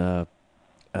Assange and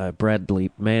Bradley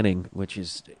Manning, which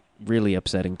is really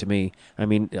upsetting to me. I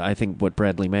mean, I think what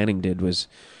Bradley Manning did was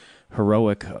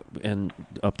heroic and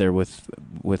up there with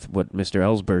what Mr.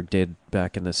 Ellsberg did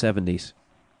back in the 70s.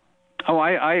 Oh,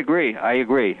 I agree.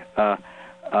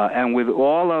 And with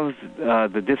all of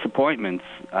the disappointments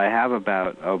I have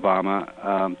about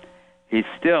Obama, he's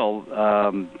still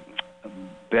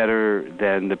better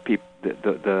than the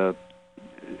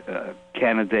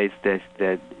candidates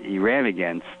that he ran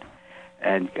against.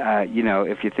 And,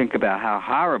 if you think about how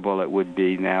horrible it would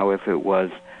be now if it was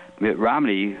Mitt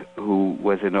Romney who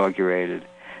was inaugurated,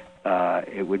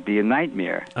 it would be a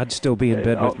nightmare. I'd still be in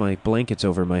bed with my blankets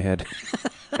over my head.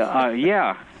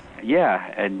 Yeah,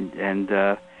 and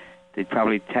they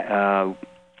probably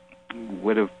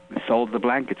would have sold the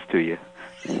blankets to you.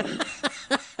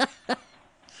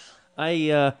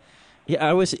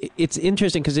 It's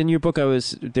interesting because in your book I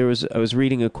was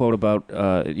reading a quote about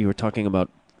you were talking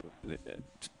about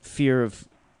fear of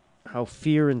how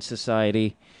fear in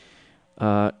society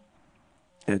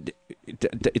it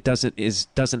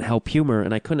doesn't help humor,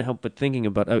 and I couldn't help but thinking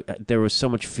about there was so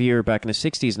much fear back in the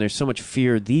 60s, and there's so much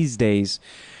fear these days,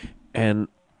 and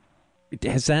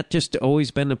has that just always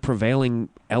been a prevailing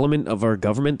element of our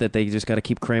government, that they just got to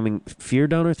keep cramming fear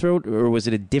down our throat, or was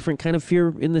it a different kind of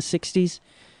fear in the 60s?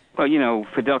 Well,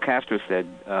 Fidel Castro said,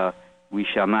 "We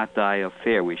shall not die of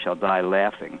fear; we shall die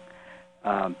laughing,"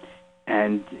 and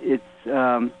it's.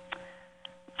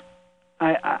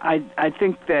 I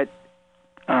think that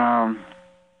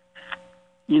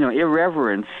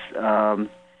irreverence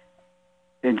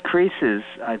increases.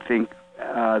 I think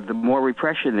the more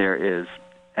repression there is,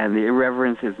 and the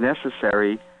irreverence is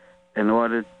necessary in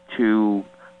order to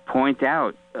point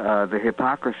out the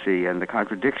hypocrisy and the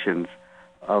contradictions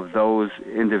of those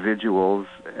individuals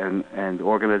and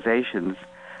organizations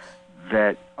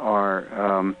that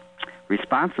are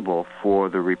responsible for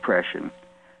the repression.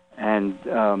 And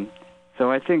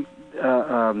so I think,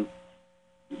 I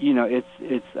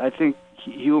think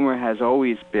humor has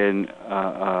always been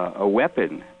a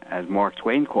weapon, as Mark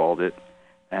Twain called it,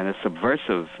 and a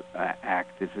subversive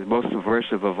act. It's the most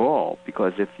subversive of all,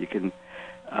 because if you can,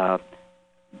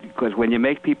 because when you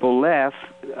make people laugh,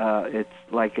 it's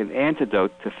like an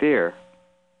antidote to fear.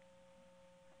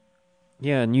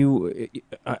 Yeah, and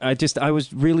I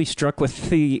was really struck with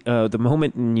the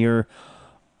moment in your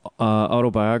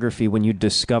autobiography when you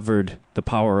discovered the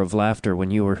power of laughter.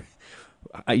 When you were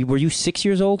you 6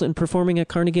 years old and performing at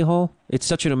Carnegie Hall? It's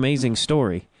such an amazing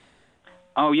story.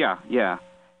 Oh yeah.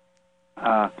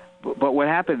 But what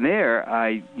happened there?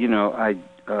 I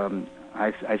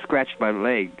scratched my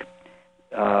leg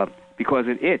because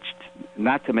it itched,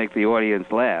 not to make the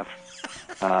audience laugh.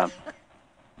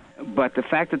 But the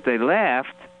fact that they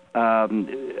laughed,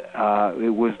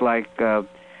 it was like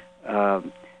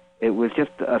it was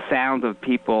just a sound of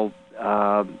people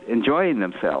enjoying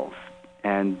themselves,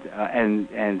 and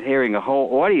hearing a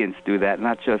whole audience do that,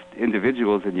 not just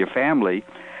individuals in your family.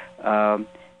 And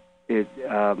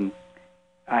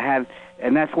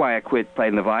that's why I quit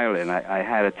playing the violin. I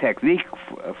had a technique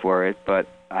for it, but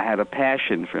I had a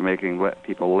passion for making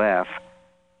people laugh.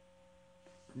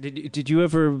 Did you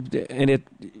ever?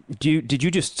 Did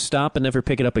you just stop and never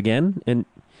pick it up again? And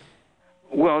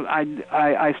well,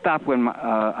 I stopped when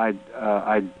I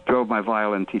drove my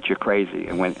violin teacher crazy,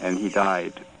 and he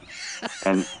died,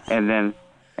 and then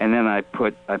I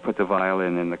put the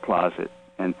violin in the closet.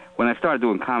 And when I started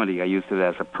doing comedy, I used it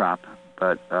as a prop,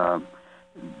 but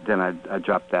then I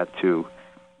dropped that too.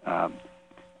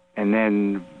 And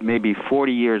then maybe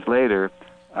 40 years later,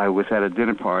 I was at a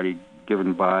dinner party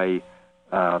given by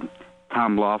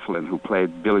Tom Laughlin, who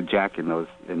played Billy Jack in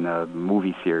the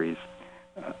movie series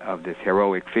of this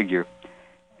heroic figure,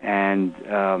 and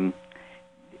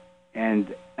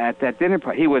at that dinner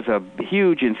party, he was a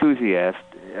huge enthusiast.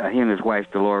 He and his wife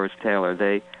Dolores Taylor,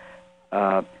 they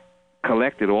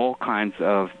collected all kinds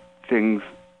of things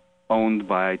owned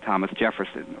by Thomas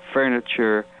Jefferson: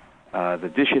 furniture,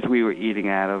 the dishes we were eating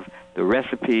out of, the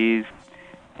recipes,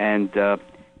 and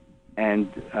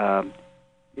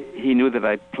he knew that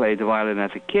I played the violin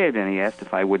as a kid, and he asked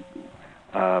if I would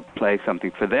play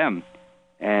something for them.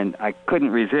 And I couldn't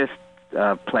resist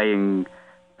playing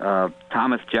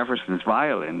Thomas Jefferson's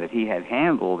violin that he had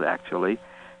handled, actually.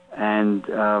 And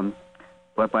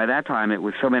but by that time, it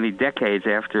was so many decades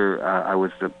after I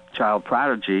was the child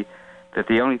prodigy that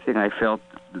the only thing I felt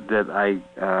that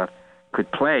I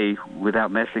could play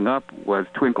without messing up was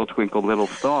Twinkle, Twinkle, Little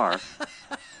Star.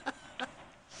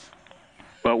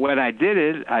 But when I did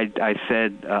it, I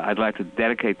said I'd like to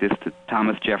dedicate this to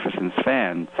Thomas Jefferson's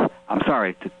fans. I'm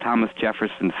sorry, to Thomas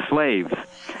Jefferson's slaves.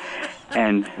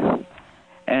 And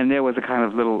there was a kind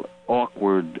of little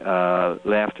awkward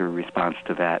laughter response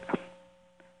to that.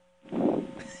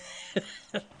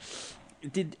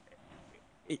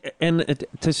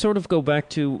 To sort of go back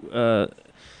to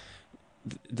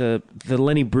the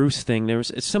Lenny Bruce thing, there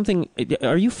was something.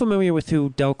 Are you familiar with who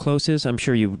Del Close is? I'm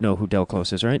sure you know who Del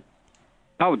Close is, right?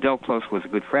 Oh, Del Close was a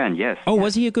good friend, yes. Oh,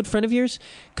 was he a good friend of yours?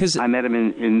 'Cause I met him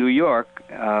in New York.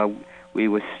 We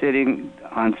were sitting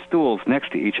on stools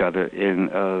next to each other in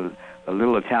a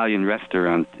little Italian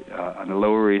restaurant on the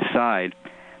Lower East Side,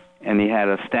 and he had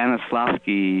a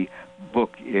Stanislavski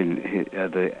book in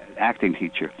the acting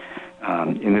teacher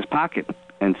in his pocket.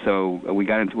 And so we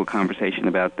got into a conversation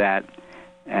about that,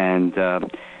 and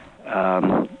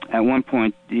at one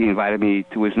point he invited me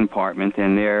to his apartment,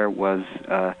 and there was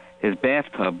his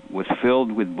bathtub was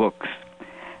filled with books,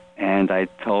 and I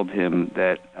told him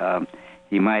that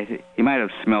he might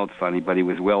have smelled funny, but he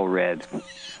was well read,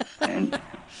 and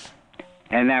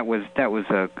that was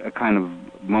a kind of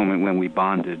moment when we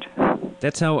bonded.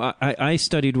 That's how I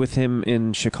studied with him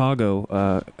in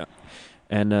Chicago,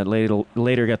 and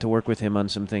later got to work with him on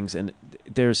some things. And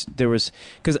there was,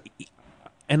 because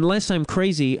unless I'm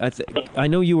crazy, I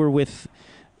know you were with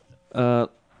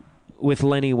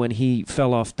Lenny when he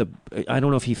fell off the. I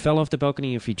don't know if he fell off the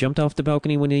balcony, if he jumped off the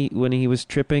balcony when he was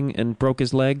tripping and broke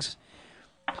his legs.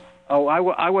 Oh,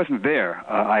 I wasn't there.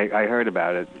 I heard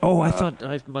about it. Oh, I thought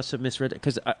I must have misread it,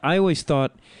 because I always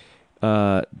thought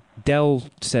Dell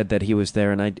said that he was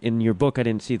there, and in your book I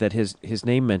didn't see that his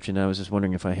name mentioned. I was just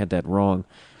wondering if I had that wrong.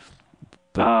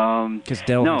 Because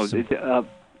Dell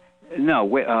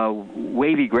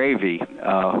Wavy Gravy,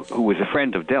 who was a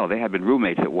friend of Dell, they had been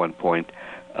roommates at one point,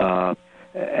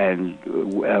 and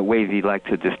Wavy liked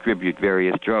to distribute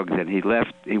various drugs, and he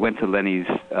went to Lenny's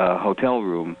hotel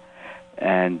room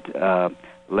and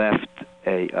left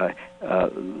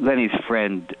Lenny's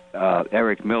friend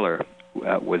Eric Miller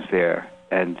was there,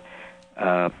 and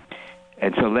so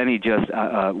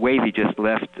Wavy just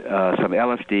left some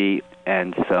LSD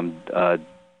and some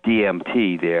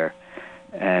DMT there,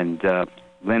 and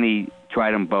Lenny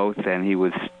tried them both, and he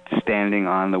was standing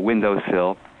on the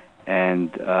windowsill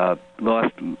and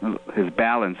lost his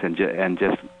balance and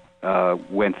just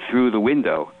went through the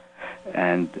window,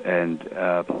 and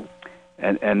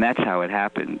that's how it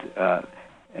happened.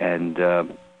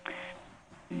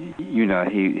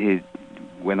 He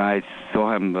when I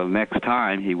saw him the next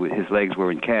time, his legs were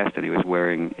in cast, and he was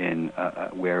walking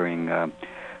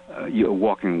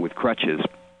with crutches.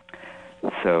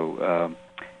 So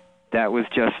that was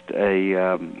just it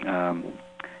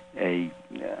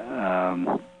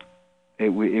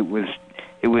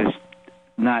was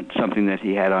not something that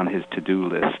he had on his to-do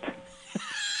list.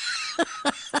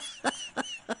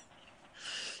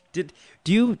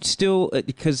 Do you still,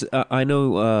 because I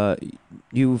know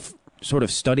you've sort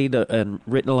of studied and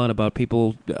written a lot about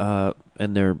people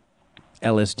and their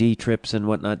LSD trips and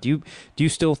whatnot. Do you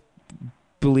still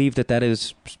believe that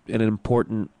is an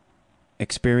important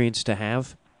experience to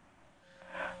have?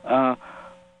 Well,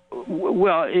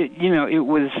 it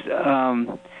was.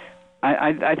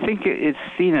 I think it's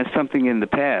seen as something in the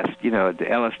past. The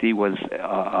LSD was.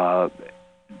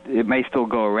 It may still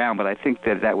go around, but I think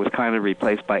that was kind of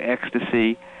replaced by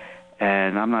ecstasy,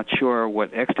 and I'm not sure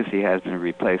what ecstasy has been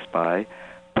replaced by.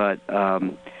 But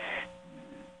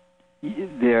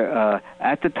there,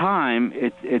 at the time,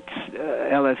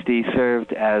 LSD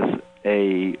served as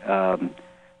a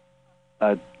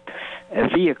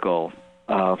vehicle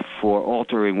for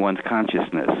altering one's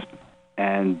consciousness,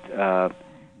 and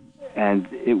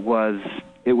it was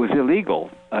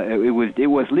illegal. It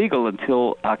was legal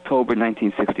until October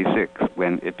 1966,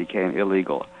 when it became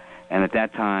illegal. And at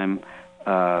that time,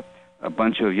 a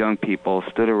bunch of young people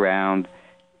stood around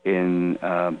in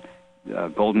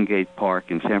Golden Gate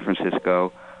Park in San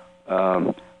Francisco,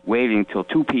 waiting till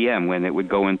 2 p.m. when it would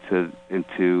go into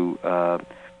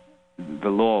the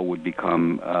law would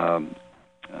become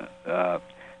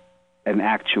an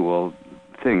actual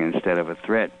thing instead of a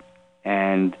threat.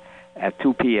 And at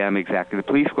 2 p.m. exactly, the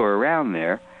police were around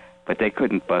there, but they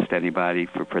couldn't bust anybody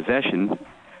for possession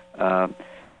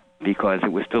because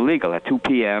it was still legal. At 2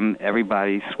 p.m.,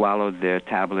 everybody swallowed their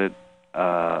tablet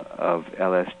of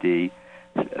LSD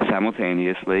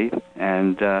simultaneously,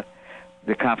 and the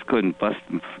cops couldn't bust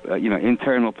them.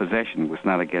 Internal possession was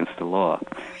not against the law.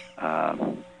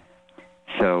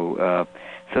 So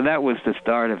that was the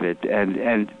start of it,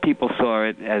 and people saw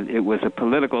it as it was a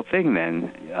political thing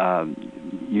then.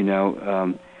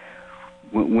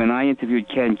 When I interviewed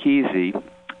Ken Kesey,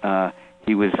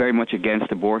 he was very much against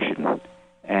abortion,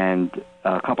 and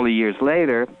a couple of years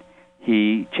later,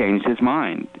 he changed his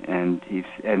mind, and his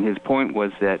point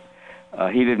was that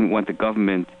he didn't want the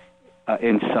government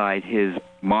inside his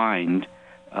mind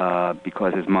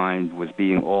because his mind was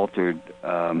being altered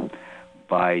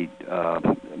by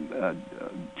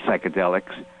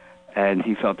psychedelics, and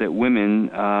he felt that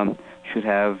women should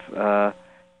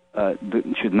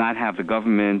not have the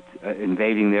government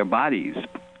invading their bodies,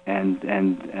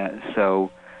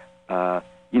 so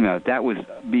that was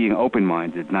being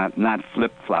open-minded, not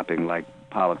flip-flopping like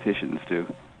politicians do.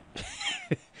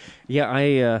 Yeah,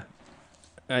 I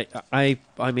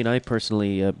mean, I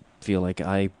personally feel like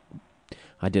I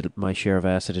did my share of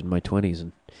acid in my 20s,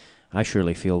 and I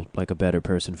surely feel like a better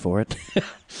person for it.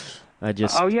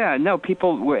 Oh yeah, no,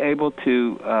 people were able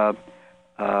to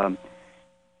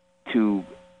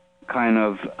kind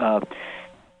of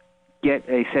get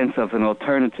a sense of an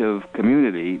alternative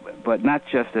community, but not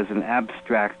just as an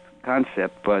abstract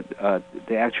concept, but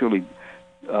they actually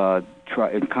try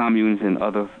in communes and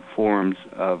other forms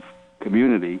of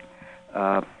community.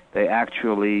 They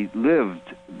actually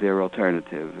lived their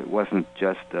alternative. It wasn't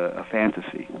just a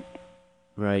fantasy.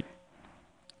 Right.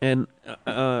 And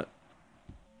there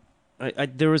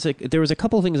was a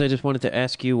couple of things I just wanted to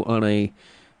ask you on a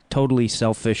totally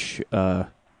selfish,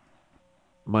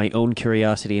 my own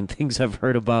curiosity and things I've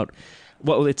heard about.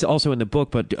 Well, it's also in the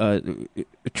book, but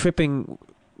tripping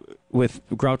with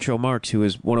Groucho Marx, who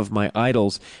is one of my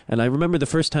idols. And I remember the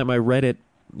first time I read it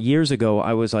years ago,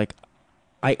 I was like,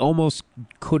 I almost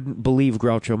couldn't believe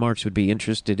Groucho Marx would be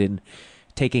interested in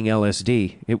taking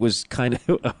LSD. It was kind of,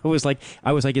 I was like,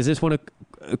 is this one of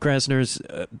Krasner's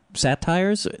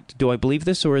satires? Do I believe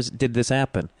this, or did this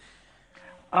happen?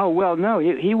 Oh well, no.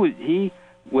 He was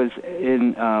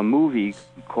in a movie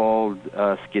called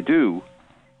Skidoo,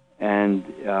 and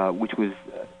which was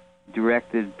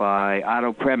directed by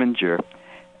Otto Preminger,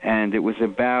 and it was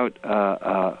about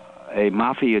a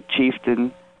mafia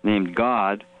chieftain named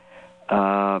God,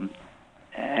 and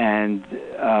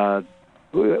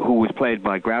who was played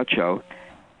by Groucho,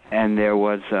 and there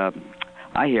was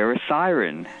I hear a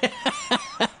siren.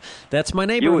 That's my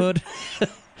neighborhood.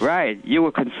 Right, you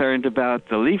were concerned about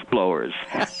the leaf blowers.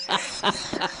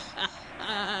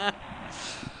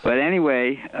 But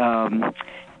anyway, I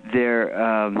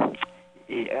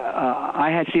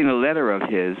had seen a letter of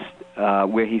his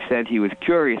where he said he was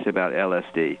curious about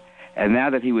LSD, and now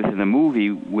that he was in a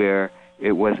movie where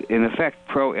it was in effect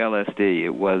pro-LSD,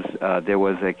 it was there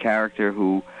was a character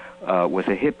who was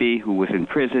a hippie who was in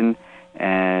prison,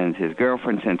 and his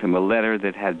girlfriend sent him a letter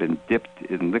that had been dipped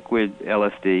in liquid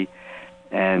LSD,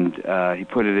 and he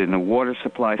put it in the water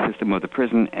supply system of the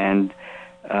prison, and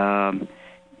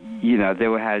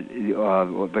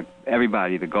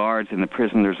everybody, the guards and the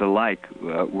prisoners alike,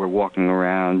 were walking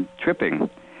around tripping,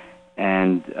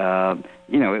 and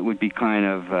it would be kind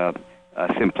of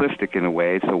simplistic in a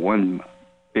way. So one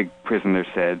big prisoner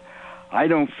said, "I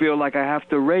don't feel like I have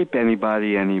to rape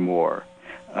anybody anymore."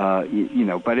 But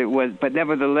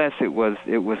nevertheless, it was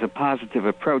a positive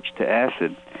approach to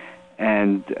acid.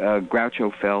 And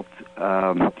Groucho felt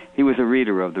he was a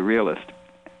reader of The Realist,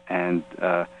 and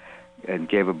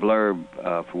gave a blurb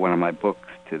for one of my books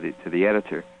to the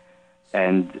editor,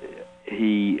 and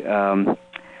he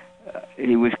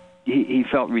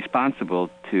felt responsible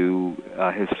to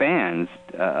his fans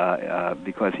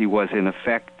because he was in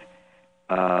effect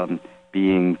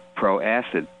being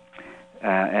pro-acid,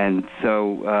 and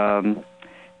so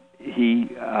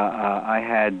I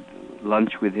had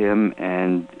lunch with him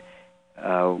and.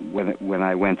 When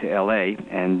I went to L.A.,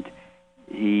 and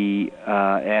he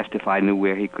asked if I knew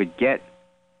where he could get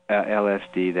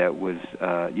LSD that was,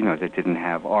 that didn't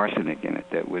have arsenic in it,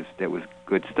 that was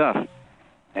good stuff,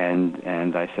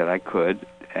 and I said I could,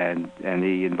 and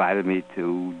he invited me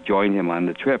to join him on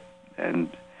the trip, and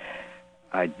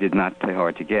I did not play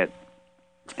hard to get,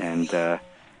 and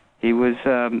he was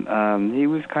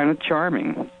kind of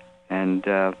charming, and.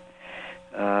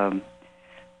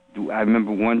 I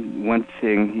remember one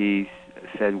thing he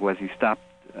said was he stopped.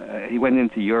 He went in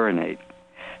to urinate,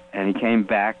 and he came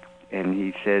back and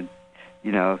he said,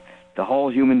 the whole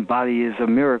human body is a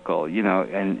miracle,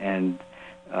 and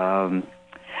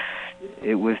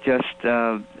it was just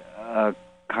a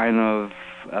kind of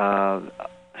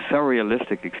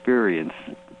surrealistic experience.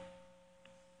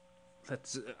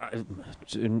 That's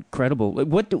incredible.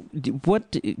 What do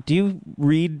you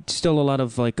read still a lot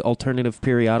of like alternative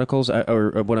periodicals?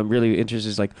 Or what I'm really interested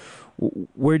is like,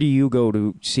 where do you go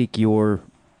to seek your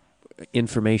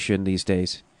information these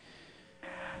days?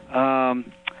 I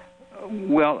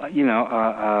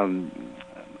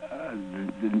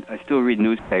still read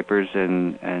newspapers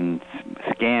and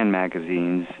scan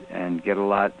magazines and get a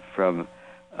lot from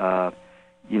Salon.com,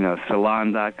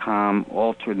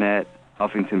 Alternet,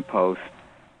 Huffington Post,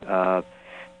 Boing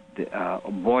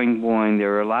Boing.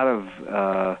 There are a lot of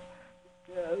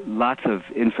lots of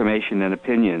information and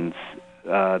opinions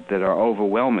that are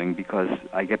overwhelming because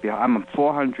I'm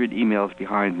 400 emails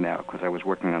behind now because I was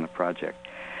working on a project.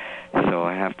 So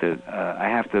I have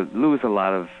to lose a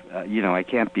lot of I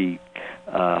can't be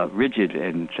rigid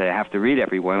and say I have to read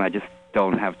everyone. I just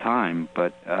don't have time.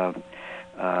 But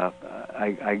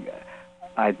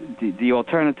the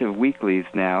alternative weeklies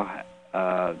now.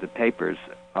 The papers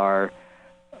are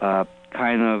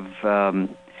kind of,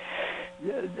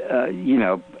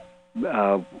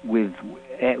 with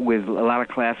a lot of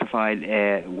classified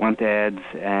want ads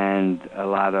and a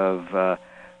lot of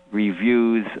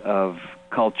reviews of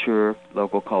culture,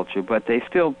 local culture, but they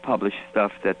still publish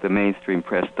stuff that the mainstream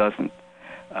press doesn't.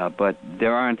 But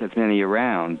there aren't as many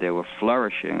around. They were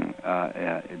flourishing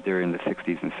during the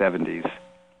 60s and 70s.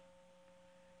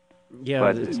 Yeah,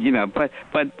 but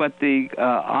the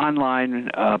online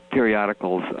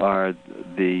periodicals are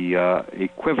the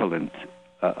equivalent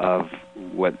of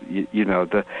what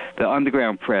the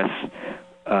underground press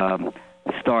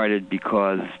started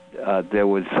because there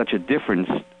was such a difference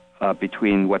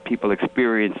between what people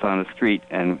experienced on the street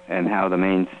and how the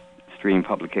mainstream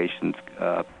publications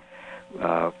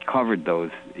covered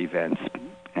those events,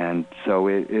 and so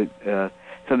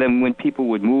so then when people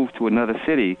would move to another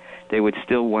city, they would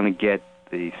still want to get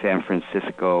the San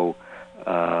Francisco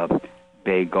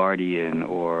Bay Guardian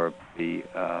or the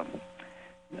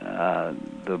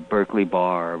Berkeley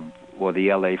Bar or the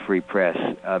L.A. Free Press,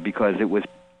 because it was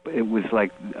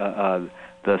like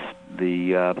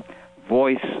the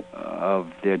voice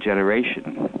of their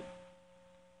generation.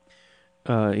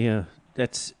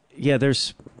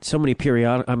 There's so many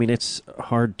periodic. I mean, it's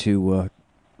hard to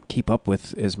keep up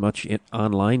with as much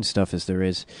online stuff as there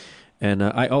is. And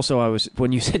I was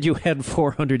when you said you had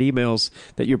 400 emails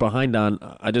that you're behind on,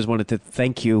 I just wanted to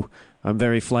thank you. I'm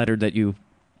very flattered that you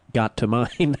got to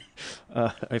mine.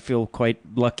 I feel quite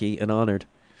lucky and honored.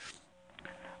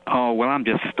 Oh, well, I'm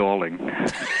just stalling.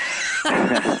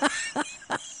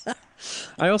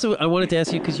 I wanted to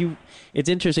ask you, because it's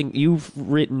interesting, you've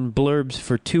written blurbs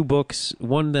for 2 books,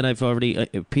 one that I've already,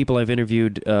 people I've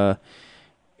interviewed,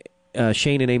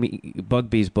 Shane and Amy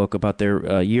Bugby's book about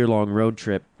their year-long road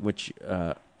trip, which...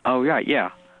 Yeah,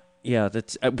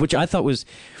 that's which I thought was...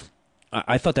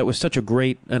 I thought that was such a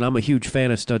great, and I'm a huge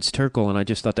fan of Studs Terkel, and I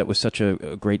just thought that was such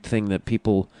a great thing that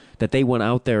they went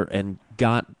out there and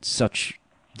got such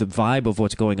the vibe of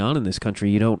what's going on in this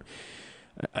country.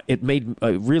 It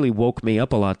really woke me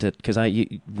up a lot, because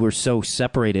we're so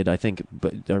separated. I think,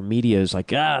 but our media is like,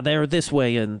 they're this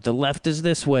way and the left is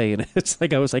this way, and it's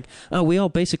like I was like, oh, we all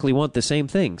basically want the same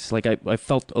things. Like I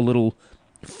felt a little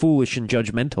foolish and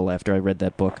judgmental after I read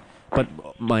that book, but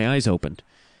my eyes opened.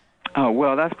 Oh,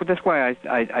 well, that's why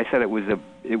I said it was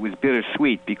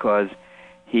bittersweet, because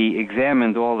he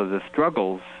examined all of the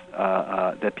struggles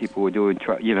that people were doing,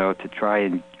 to try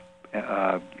and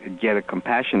get a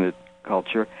compassionate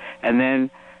culture, and then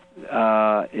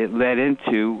it led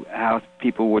into how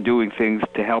people were doing things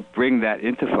to help bring that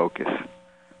into focus.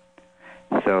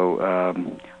 So,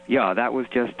 that was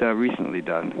just recently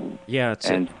done. Yeah,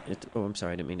 I'm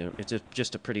sorry, I didn't mean to. It's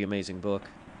just a pretty amazing book.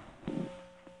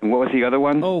 What was the other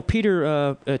one? Oh,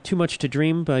 Peter, Too Much to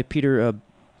Dream by Peter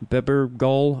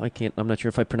Bebergol. I'm not sure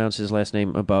if I pronounced his last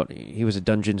name. He was a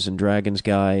Dungeons and Dragons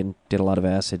guy and did a lot of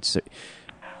acid. So.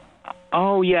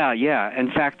 Oh, yeah.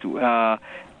 In fact,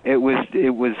 it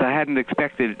was. I hadn't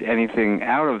expected anything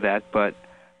out of that, but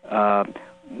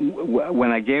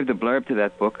when I gave the blurb to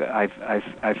that book, I've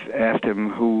asked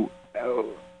him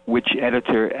which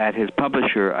editor at his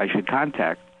publisher I should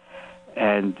contact.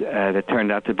 And it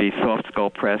turned out to be Soft Skull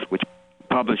Press, which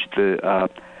published the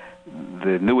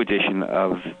new edition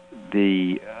of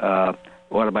the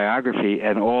autobiography,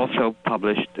 and also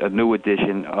published a new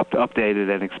edition, updated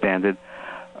and expanded,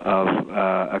 of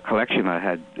a collection I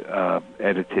had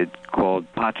edited called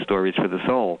Pot Stories for the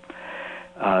Soul.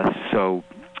 So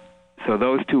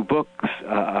those 2 books,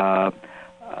 I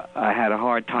had a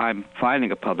hard time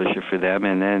finding a publisher for them,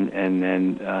 and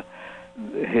then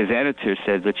his editor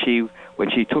said that when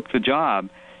she took the job,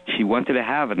 she wanted to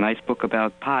have a nice book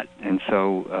about pot, and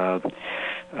so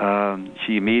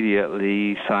she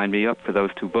immediately signed me up for those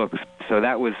 2 books. So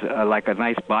that was like a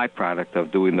nice byproduct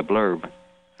of doing the blurb.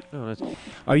 Oh,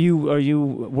 are you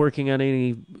working on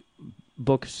any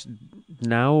books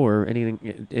now, or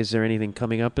anything? Is there anything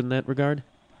coming up in that regard?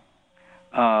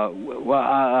 A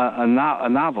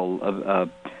novel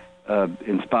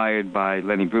inspired by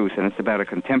Lenny Bruce, and it's about a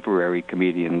contemporary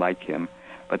comedian like him.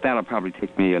 But that'll probably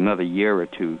take me another year or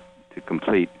 2 to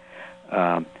complete.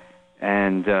 So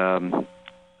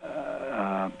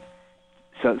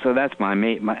that's my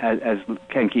as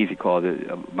Ken Kesey called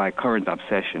it, my current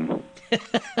obsession.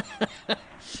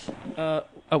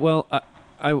 Well,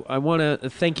 I want to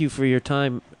thank you for your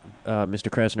time, Mr.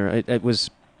 Krasner.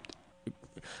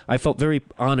 I felt very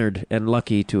honored and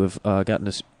lucky to have gotten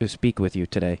to speak with you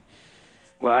today.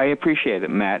 Well, I appreciate it,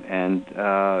 Matt, and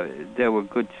there were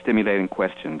good, stimulating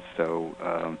questions, so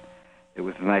it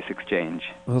was a nice exchange.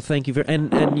 Well, thank you.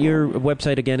 And your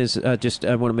website, again, is just,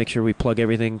 I want to make sure we plug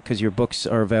everything, because your books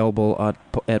are available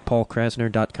at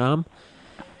paulkrasner.com.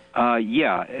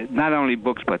 Yeah, not only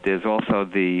books, but there's also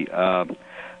the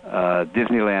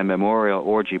Disneyland Memorial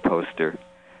Orgy poster,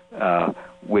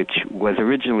 which was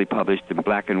originally published in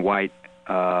black and white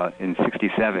in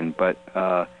 '67, but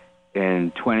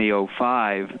in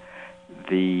 2005,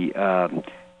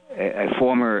 a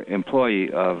former employee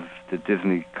of the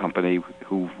Disney company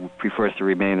who prefers to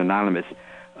remain anonymous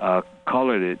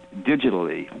colored it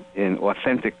digitally in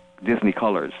authentic Disney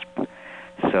colors.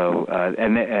 So,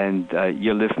 and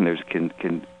your listeners can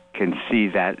see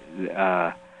that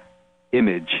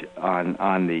image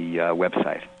on the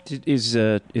website.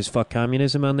 Is fuck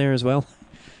communism on there as well?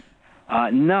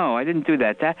 No, I didn't do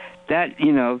that. That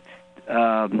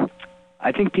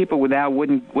I think people now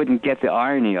wouldn't get the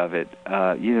irony of it.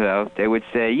 They would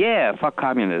say, "Yeah, fuck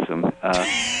communism."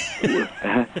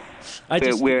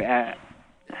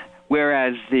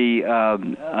 whereas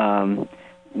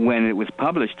when it was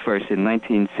published first in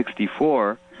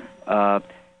 1964, the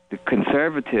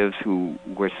conservatives who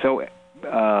were so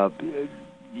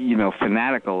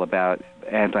fanatical about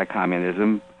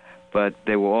anti-communism, but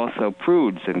they were also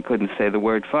prudes and couldn't say the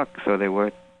word fuck, so they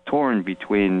were torn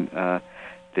between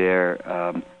their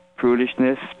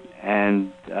prudishness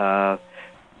and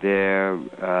their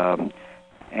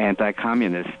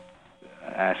anti-communist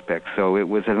aspect. So it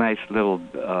was a nice little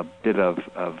bit of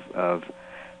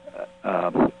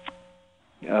a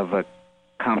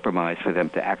compromise for them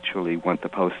to actually want the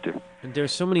poster. And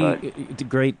there's so many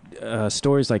great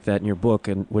stories like that in your book,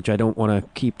 and which I don't want to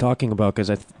keep talking about because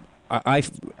I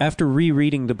after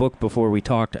rereading the book before we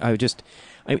talked, and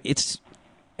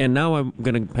now I'm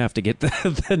going to have to get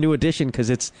the new edition because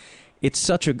it's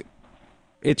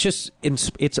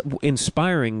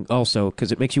inspiring also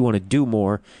because it makes you want to do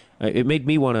more. It made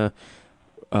me want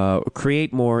to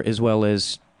create more as well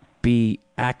as be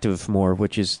active more,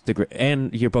 which is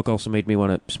and your book also made me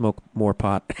want to smoke more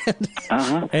pot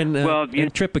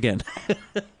and trip again.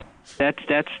 That's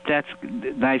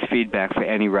nice feedback for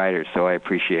any writer, so I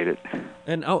appreciate it.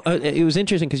 And it was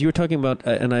interesting because you were talking about,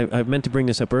 and I meant to bring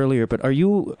this up earlier, but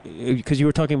because you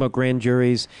were talking about grand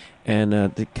juries and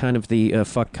the kind of the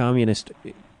fuck communist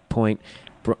point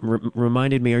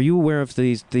reminded me. Are you aware of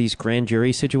these grand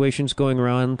jury situations going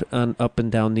around up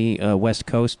and down the West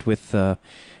Coast with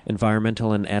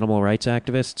environmental and animal rights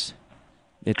activists?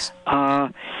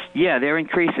 Yeah, they're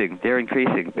increasing,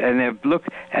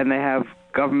 and they have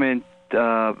government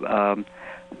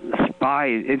spy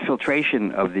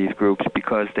infiltration of these groups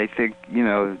because they think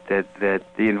that the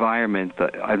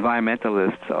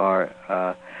environmentalists are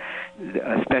a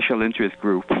special interest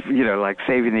group, like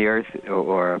saving the earth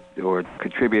or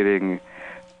contributing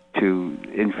to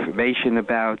information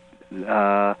about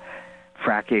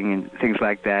fracking and things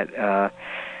like that.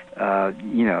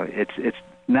 It's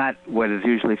not what is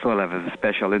usually thought of as a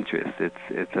special interest.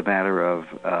 It's a matter of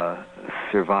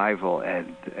survival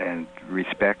and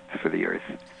respect for the earth.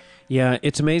 Yeah,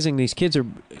 it's amazing. These kids are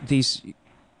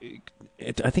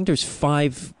I think there's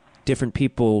 5 different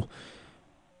people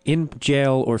in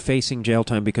jail or facing jail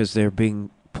time because they're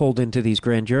being pulled into these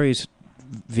grand juries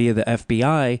via the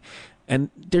FBI, and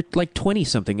they're like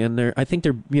 20-something, and I think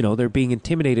they're being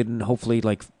intimidated and hopefully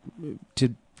like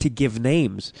to give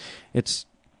names. It's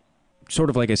sort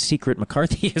of like a secret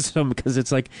McCarthyism because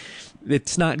it's like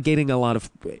it's not getting a lot of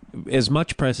as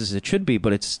much press as it should be,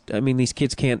 but these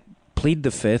kids can't plead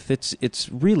the fifth. It's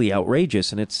really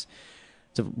outrageous, and it's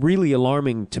really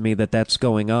alarming to me that that's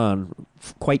going on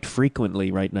quite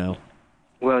frequently right now.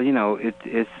 Well, it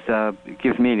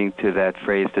gives meaning to that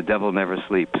phrase, "The devil never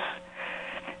sleeps."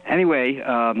 Anyway,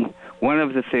 one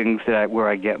of the things where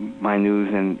I get my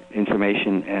news and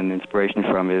information and inspiration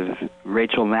from is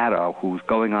Rachel Maddow, who's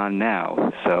going on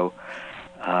now. So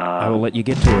I will let you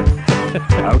get to it.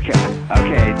 Okay.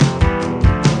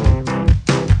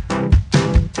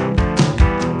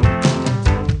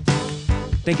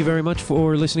 Thank you very much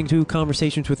for listening to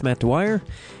Conversations with Matt Dwyer.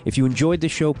 If you enjoyed the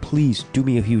show, please do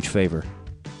me a huge favor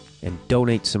and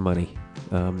donate some money.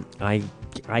 I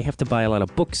have to buy a lot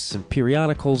of books and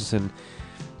periodicals and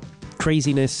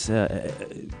craziness.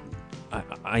 Food.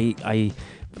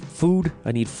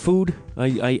 I need food.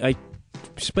 I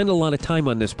spend a lot of time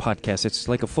on this podcast. It's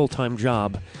like a full-time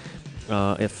job,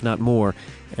 if not more.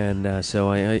 And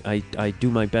so I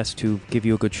do my best to give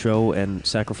you a good show and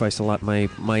sacrifice a lot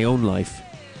my own life.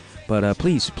 But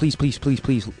please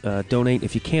donate.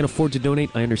 If you can't afford to donate,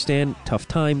 I understand. Tough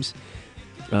times.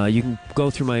 You can go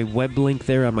through my web link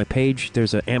there on my page.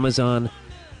 There's an Amazon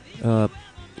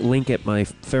link at my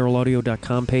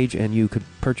feralaudio.com page, and you could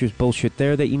purchase bullshit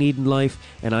there that you need in life,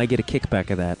 and I get a kickback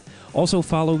of that. Also,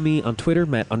 follow me on Twitter,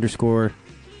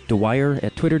 Matt_Dwyer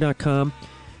at twitter.com.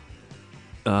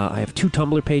 I have 2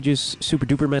 Tumblr pages,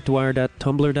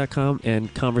 superdupermattdwyer.tumblr.com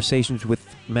and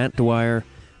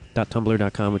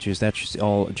conversationswithmattdwyer.tumblr.com, that's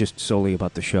all just solely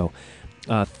about the show.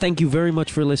 Thank you very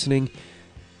much for listening.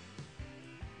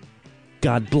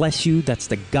 God bless you. That's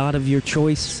the God of your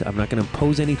choice. I'm not going to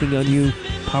impose anything on you.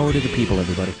 Power to the people,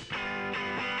 everybody.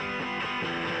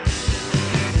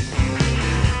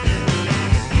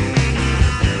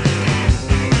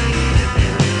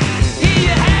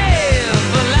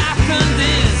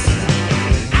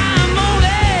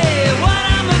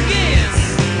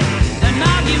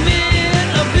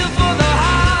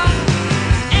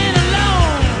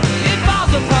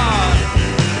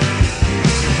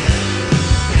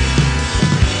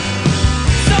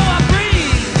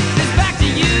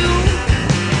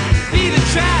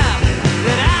 Trap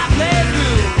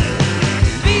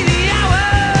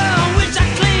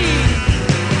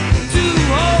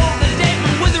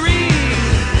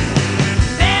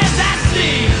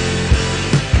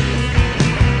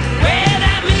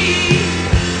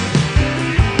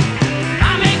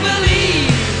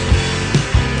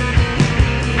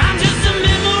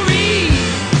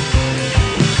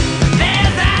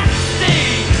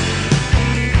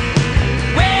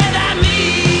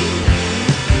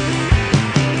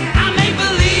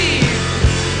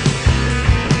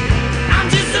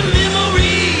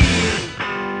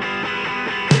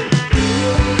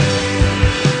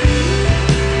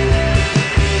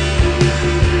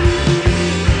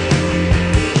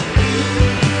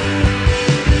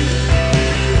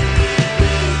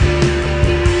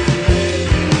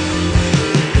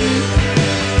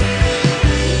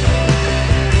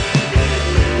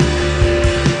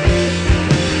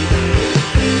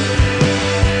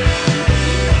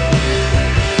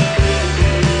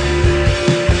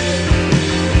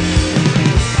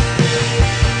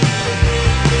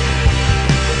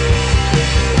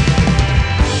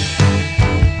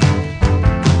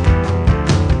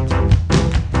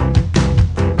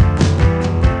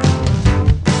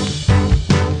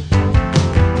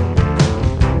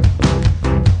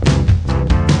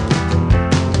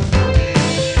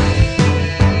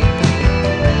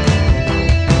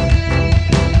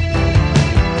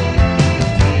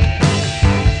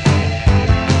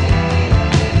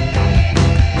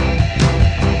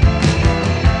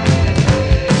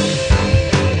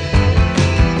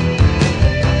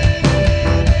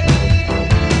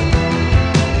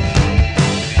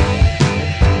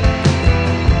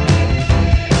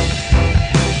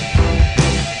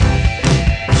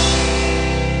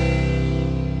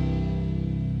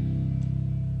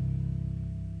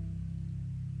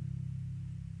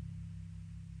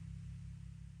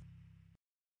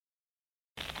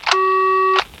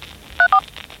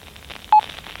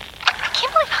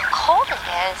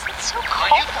is. It's so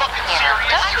cold in here.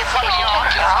 Don't you think you can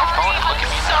get off phone and look at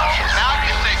me now? Now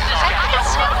you think so. I think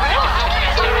it's so weird.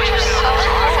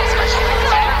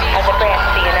 As a branch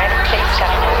of the United States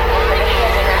government,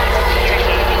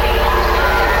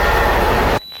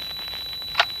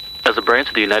 As a branch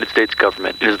of the United States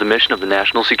government, it is the mission of the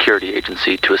National Security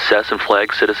Agency to assess and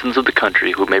flag citizens of the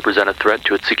country who may present a threat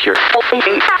to its security.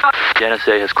 The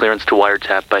NSA has clearance to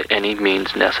wiretap by any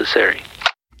means necessary.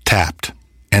 Tapped.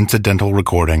 Incidental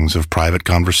recordings of private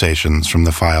conversations from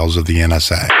the files of the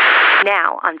NSA.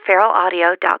 now on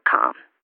feralaudio.com.